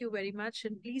 Thank you very much,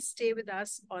 and please stay with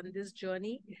us on this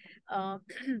journey.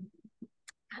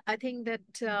 I think that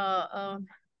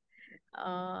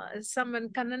someone,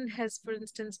 Kannan, has, for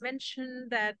instance, mentioned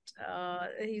that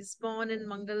he's born in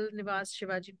Mangal Nivas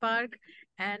Shivaji Park,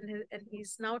 and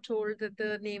he's now told that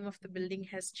the name of the building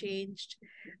has changed.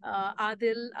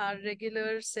 Adil, our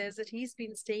regular, says that he's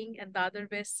been staying at Dadar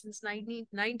West since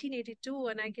 1982,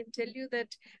 and I can tell you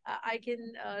that I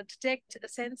can detect a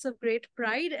sense of great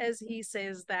pride as he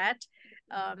says that.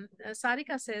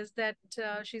 Sarika says that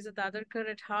she's a Dadarkar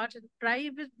at heart and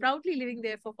proudly living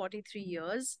there for 43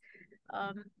 years.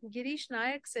 Girish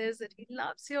Nayak says that he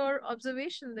loves your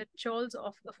observation that chawls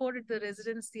afforded the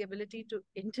residents the ability to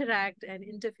interact and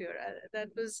interfere. That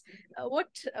was what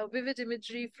vivid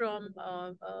imagery from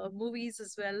movies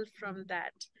as well from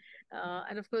that.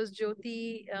 And of course,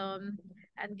 Jyoti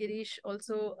and Girish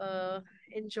also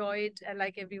enjoyed,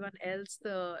 like everyone else,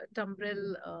 the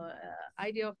tumbril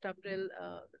idea of tumbril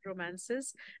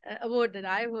romances, a word that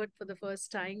I heard for the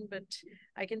first time, but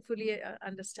I can fully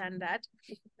understand that.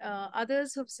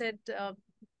 Others have said,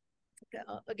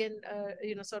 again,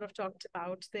 sort of talked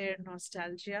about their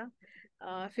nostalgia.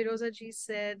 Firoza ji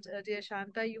said, Dear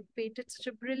Shanta, you painted such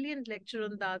a brilliant lecture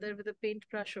on Dadar with a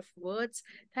paintbrush of words.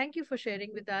 Thank you for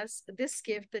sharing with us this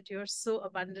gift that you're so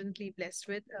abundantly blessed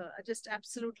with. Just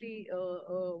absolutely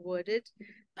worded.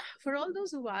 For all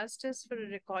those who asked us for a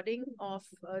recording of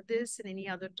this and any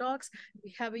other talks,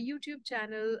 we have a YouTube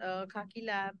channel, Khaki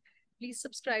Lab. Please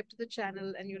subscribe to the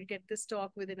channel and you'll get this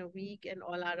talk within a week and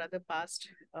all our other past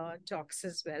talks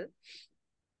as well.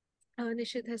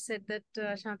 Nishit has said that,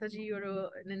 Shantaji, you're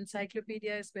an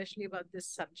encyclopedia, especially about this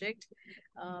subject.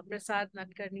 Prasad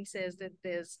Natkarni says that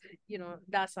there's,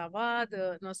 Dasawa,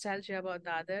 the nostalgia about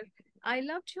Dadar. I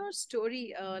loved your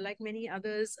story, like many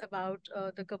others, about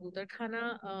the Kabutar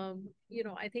Khana.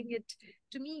 I think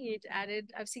to me, it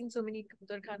added, I've seen so many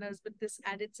Kabutar Khanas, but this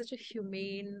added such a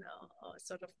humane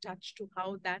sort of touch to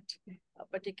how that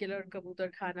particular Kabutar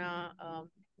Khana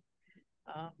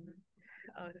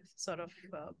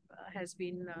has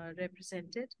been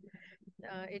represented.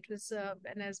 It was,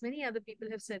 and as many other people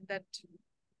have said that,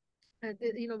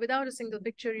 without a single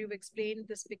picture, you've explained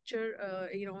this picture,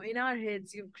 in our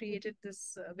heads, you've created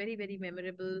this very, very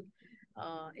memorable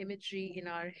imagery in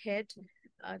our head.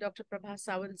 Dr. Prabha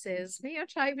Sawant says, may your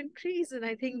tribe increase. And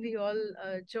I think we all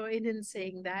join in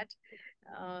saying that.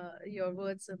 Your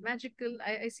words are magical.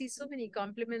 I see so many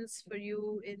compliments for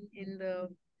you in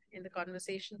the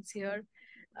conversations here.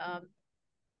 Um,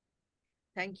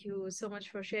 Thank you so much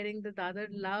for sharing the Dadar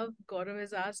love. Gaurav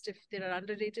has asked if there are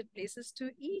underrated places to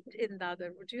eat in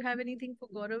Dadar. Would you have anything for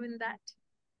Gaurav in that?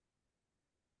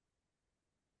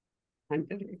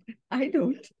 Underrated. I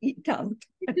don't eat out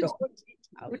at all. Don't eat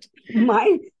out.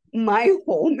 My my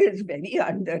home is very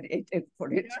underrated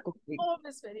for its Your cooking. home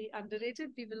is very underrated.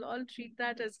 We will all treat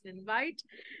that as an invite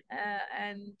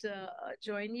and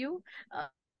join you.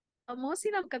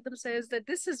 Mohsina Mukaddam says that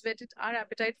this has whetted our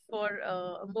appetite for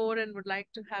more and would like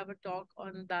to have a talk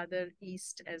on Dadar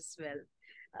East as well.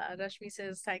 Rashmi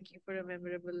says, thank you for a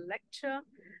memorable lecture.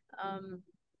 Um,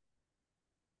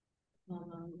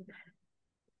 um,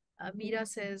 Meera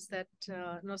says that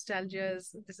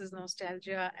this is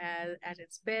nostalgia at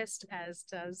its best, as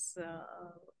does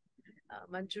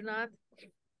Manjunath.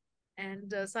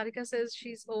 And Sarika says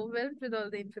she's overwhelmed with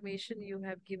all the information you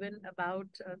have given about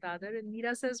Dadar. And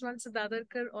Meera says, once a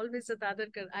Dadarkar, always a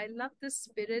Dadarkar. I love the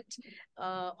spirit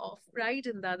of pride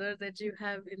in Dadar that you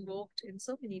have invoked in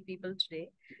so many people today.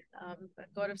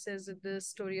 Gaurav says that the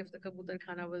story of the Kabutar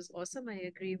Khana was awesome. I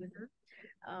agree with him.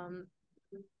 Um,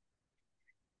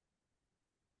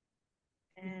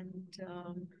 and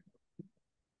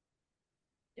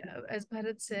yeah, as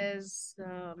Bharat says,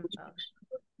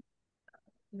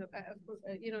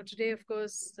 today, of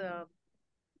course,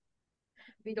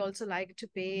 we'd also like to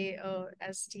pay,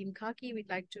 as Team Khaki, we'd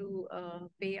like to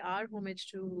pay our homage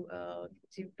to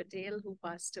Jiv Patel, who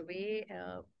passed away,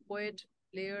 poet,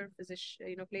 player,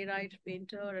 physician, playwright,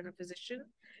 painter, and a physician.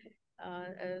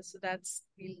 So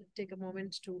we'll take a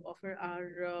moment to offer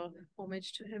our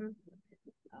homage to him.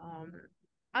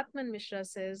 Atman Mishra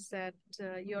says that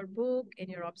your book and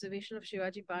your observation of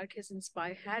Shivaji Park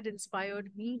had inspired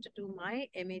me to do my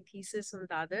MA thesis on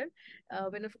Dadar,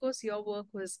 when of course your work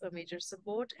was a major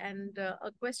support. And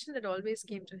a question that always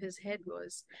came to his head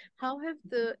was, how have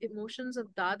the emotions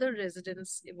of Dadar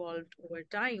residents evolved over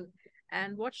time?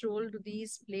 And what role do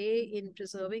these play in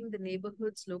preserving the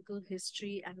neighborhood's local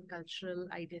history and cultural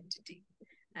identity?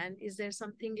 And is there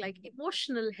something like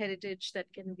emotional heritage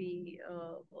that can be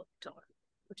worked on?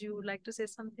 Would you like to say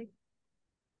something?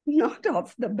 Not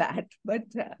off the bat, but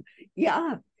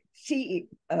yeah. See,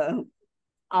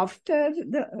 after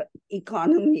the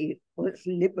economy was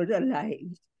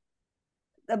liberalized,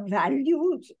 the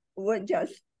values were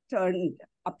just turned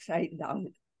upside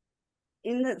down,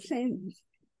 in the sense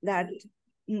that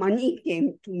money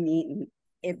came to mean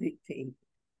everything.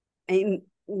 And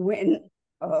when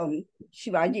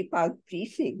Shivaji Park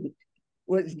precinct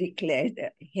was declared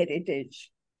a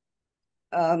heritage,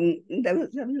 there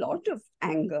was a lot of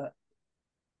anger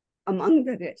among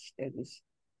the residents.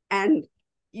 And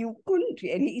you couldn't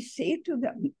really say to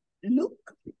them,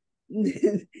 look,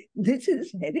 this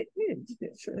is heritage.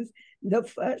 This was the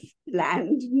first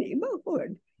planned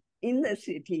neighborhood in the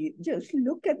city. Just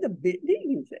look at the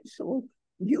buildings, they're so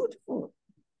beautiful.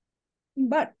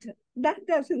 But that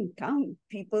doesn't count.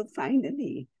 People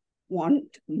finally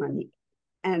want money.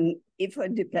 And if a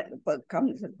developer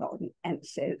comes along and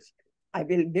says, I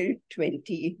will build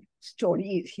 20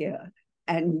 stories here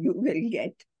and you will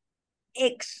get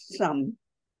X sum,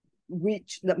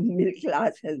 which the middle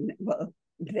class has never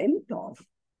dreamt of,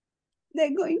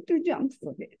 they're going to jump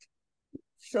for it.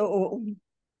 So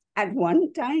at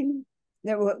one time,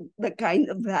 there were the kind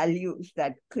of values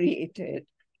that created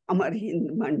Amar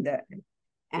Hind Mandal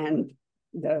and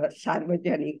the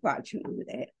Sarvajanik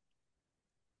Vachanalaya.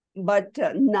 But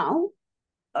now,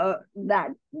 that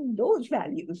those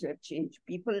values have changed.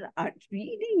 People are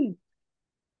reading.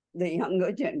 The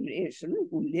younger generation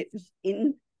who lives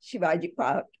in Shivaji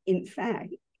Park. In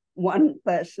fact, one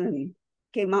person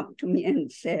came up to me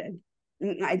and said,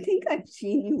 I think I've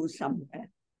seen you somewhere.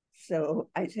 So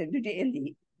I said,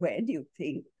 really, where do you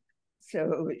think?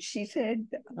 So she said,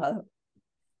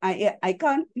 I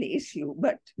can't place you,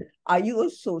 but are you a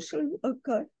social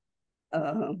worker?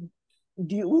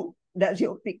 Does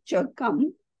your picture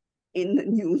come in the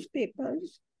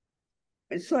newspapers?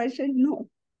 So I said, no.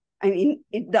 I mean,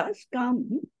 it does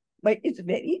come, but it's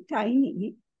very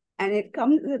tiny, and it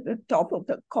comes at the top of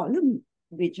the column,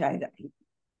 which I write.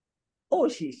 Oh,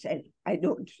 she said, I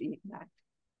don't read that.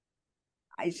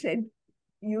 I said,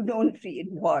 you don't read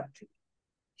what?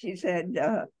 She said,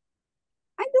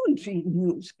 I don't read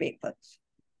newspapers.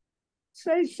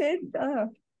 So I said,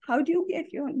 how do you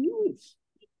get your news?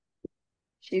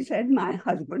 She said, my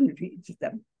husband reads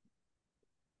them.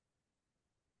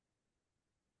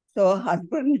 So her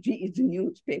husband reads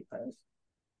newspapers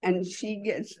and she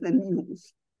gets the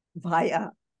news via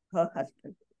her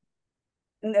husband.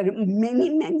 there are many,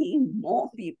 many more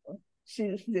people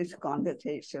since this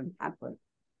conversation happened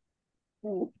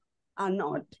who are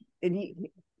not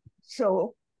reading.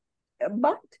 So,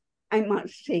 but I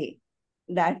must say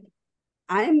that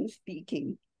I am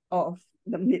speaking of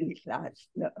the middle class,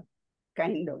 the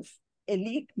kind of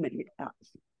elite middle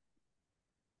class.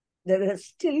 There are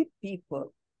still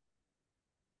people,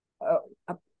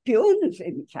 peons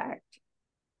in fact,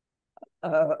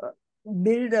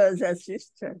 builders'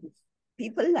 assistants,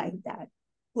 people like that,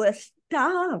 who are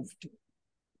starved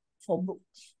for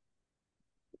books.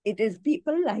 It is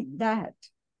people like that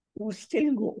who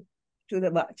still go to the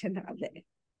Vachanalaya.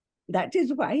 That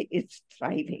is why it's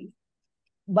thriving.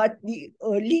 But the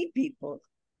early people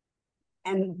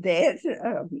and their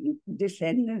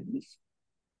descendants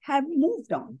have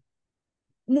moved on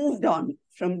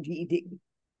from reading.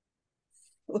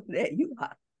 So there you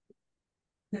are.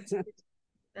 That's a pity.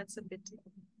 That's a pity.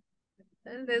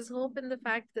 And there's hope in the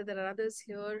fact that there are others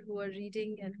here who are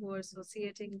reading and who are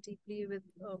associating deeply with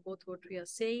both what we are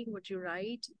saying, what you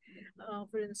write.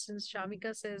 For instance,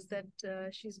 Shamika says that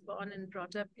she's born and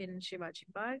brought up in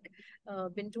Shivaji Park,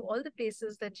 been to all the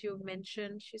places that you've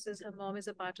mentioned. She says her mom is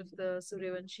a part of the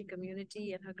Suryavanshi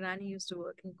community and her granny used to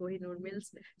work in Kohinoor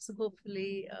Mills. So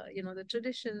hopefully, the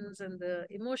traditions and the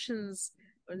emotions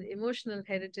or the emotional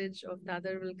heritage of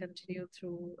Dadar will continue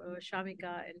through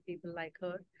Shamika and people like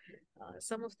her.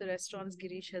 Some of the restaurants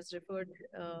Girish has referred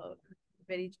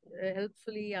very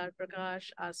helpfully are Prakash,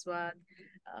 Aswad,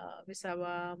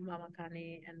 Visawa, Mama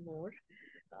Kane, and more.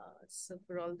 So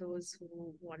for all those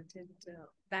who wanted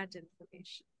that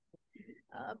information.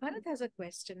 Bharat has a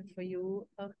question for you.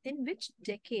 In which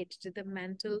decade did the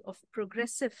mantle of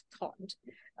progressive thought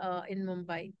in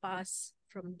Mumbai pass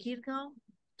from Girgaon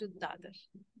to Dadar?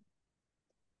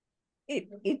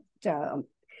 It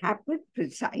happened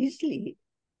precisely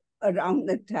around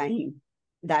the time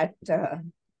that the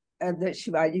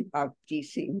Shivaji Park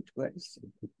precinct was,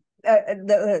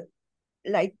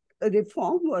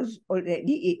 reform was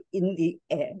already in the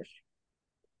air.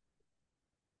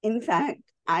 In fact,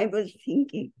 I was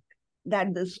thinking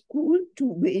that the school to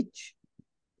which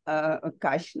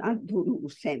Kashnath Guru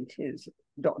sent his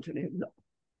daughter-in-law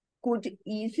could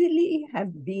easily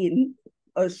have been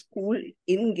a school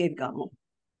in Girgaon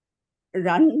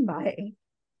run by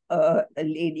a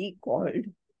lady called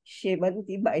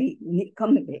Shevanti Bai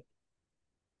Nikambe.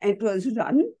 It was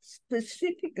run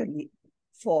specifically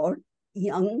for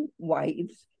young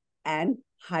wives and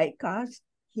high caste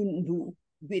Hindu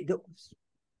widows.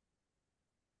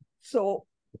 So,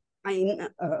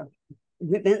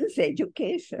 women's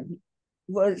education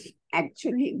was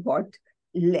actually what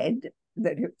led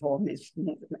the reformist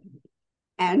movement.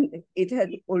 And it had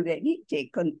already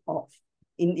taken off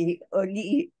in the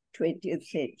early 20th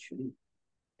century.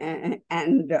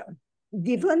 And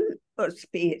given a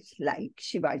space like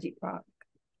Shivaji Park,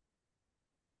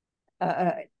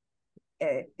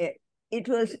 it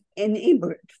was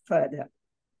enabled further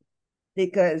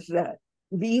because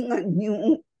being a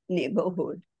new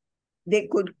neighborhood, they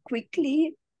could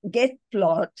quickly get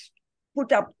plots,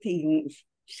 put up things,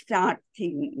 start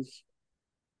things.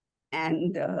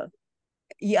 And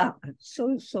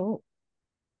so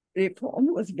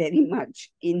reform was very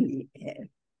much in the air.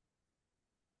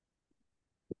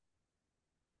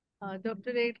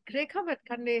 Dr. Rekha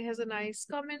Bhatkande has a nice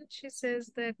comment. She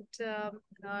says that,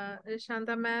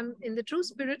 Shanta ma'am, in the true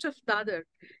spirit of Dadar,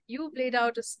 you've laid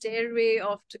out a stairway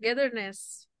of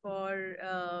togetherness for,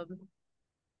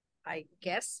 I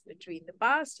guess, between the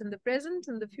past and the present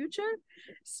and the future.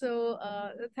 So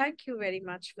thank you very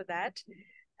much for that.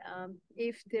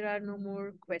 If there are no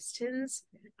more questions,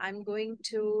 I'm going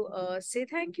to say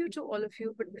thank you to all of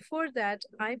you. But before that,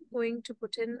 I'm going to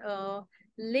put in a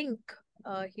link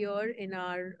here in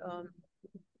our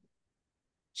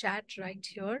chat right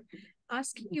here,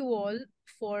 asking you all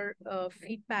for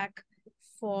feedback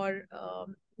for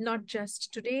not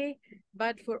just today,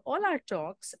 but for all our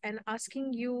talks, and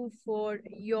asking you for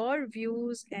your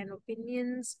views and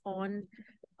opinions on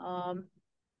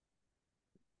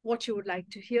what you would like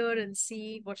to hear and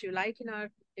see, what you like in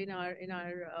our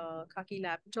Khaki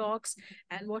Lab talks,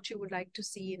 and what you would like to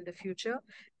see in the future.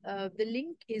 The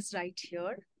link is right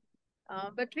here.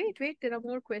 But wait, there are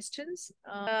more questions.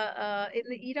 In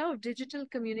the era of digital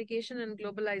communication and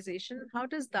globalization, how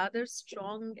does Dadar's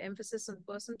strong emphasis on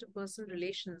person-to-person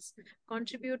relations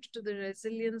contribute to the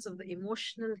resilience of the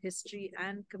emotional history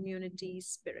and community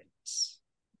spirit?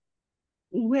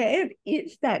 Where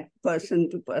is that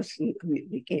person-to-person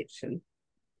communication?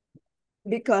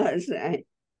 Because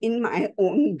in my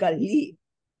own gully,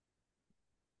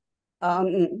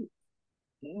 there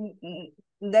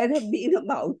have been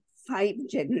about 5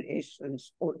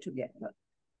 generations altogether.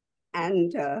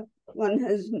 And one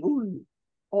has known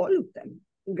all of them,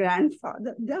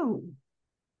 grandfather down.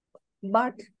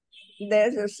 But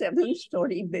there's a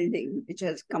 7-story building which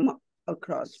has come up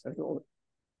across the road.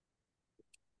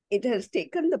 It has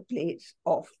taken the place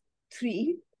of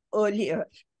 3 earlier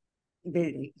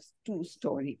buildings, 2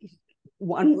 stories.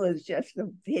 One was just a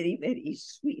very, very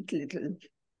sweet little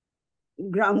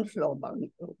ground floor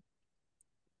bungalow.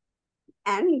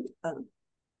 And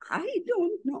I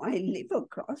don't know, I live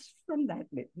across from that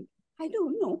building. I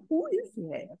don't know who is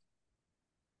there.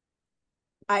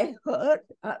 I heard,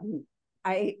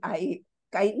 I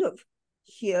kind of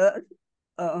hear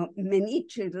many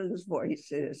children's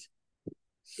voices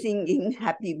singing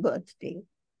happy birthday.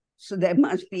 So there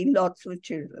must be lots of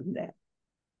children there.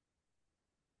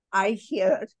 I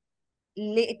hear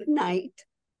late night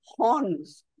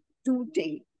horns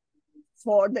tooting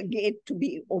for the gate to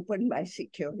be opened by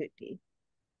security.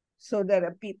 So there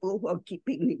are people who are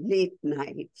keeping late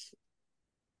nights.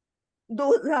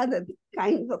 Those are the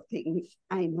kinds of things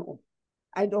I know.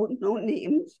 I don't know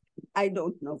names. I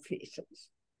don't know faces.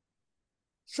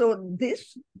 So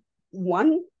this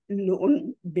one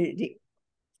lone building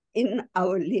in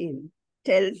our lane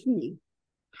tells me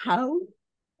how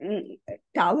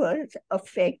towers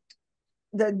affect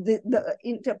the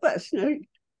interpersonal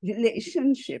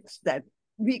relationships that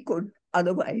we could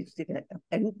otherwise develop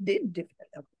and did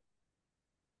develop.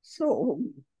 So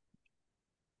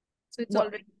it's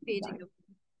already fading away.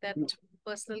 That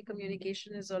personal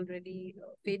communication is already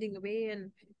fading away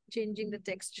and changing the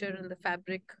texture and the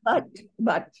fabric.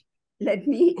 But let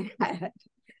me add,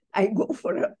 I go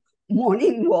for a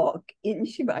morning walk in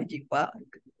Shivaji Park,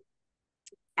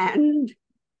 and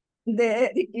there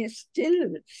is still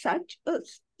such a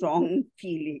strong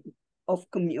feeling of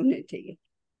community.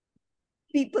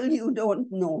 People you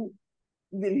don't know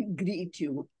will greet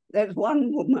you. There's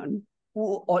one woman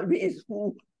who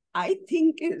I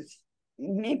think is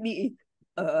maybe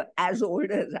as old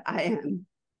as I am,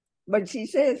 but she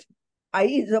says,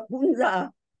 "Ai Zapunza."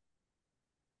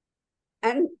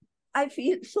 And I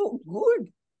feel so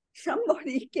good.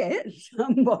 Somebody cares.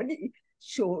 Somebody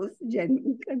shows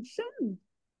genuine concern.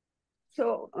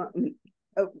 So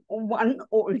one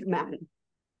old man,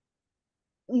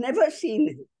 never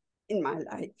seen in my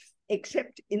life,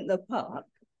 except in the park,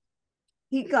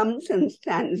 he comes and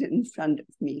stands in front of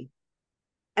me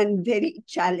and very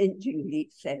challengingly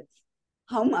says,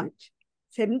 "How much?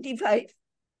 75?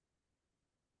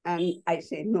 And I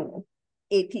say, "No,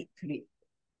 83.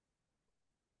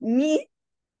 Me,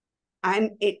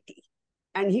 I'm 80.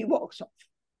 And he walks off.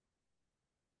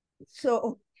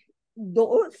 So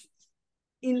those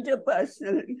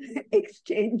interpersonal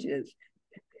exchanges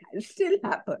still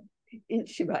happen in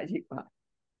Shivaji Park,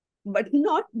 but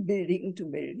not building to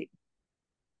building.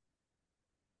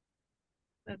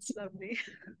 That's lovely.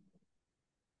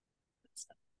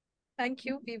 Thank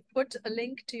you. We've put a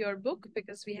link to your book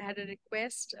because we had a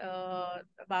request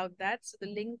about that. So the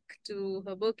link to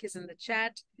her book is in the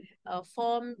chat.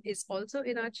 Form is also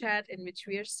in our chat in which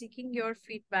we are seeking your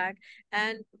feedback.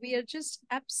 And we are just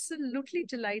absolutely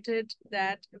delighted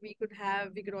that we could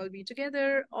all be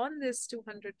together on this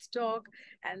 200th talk.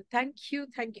 And thank you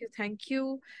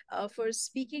for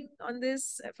speaking on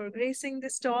this, for gracing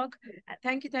this talk. And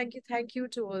thank you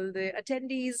to all the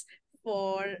attendees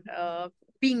for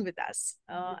being with us,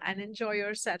 and enjoy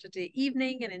your Saturday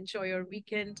evening and enjoy your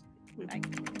weekend. Thank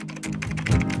you.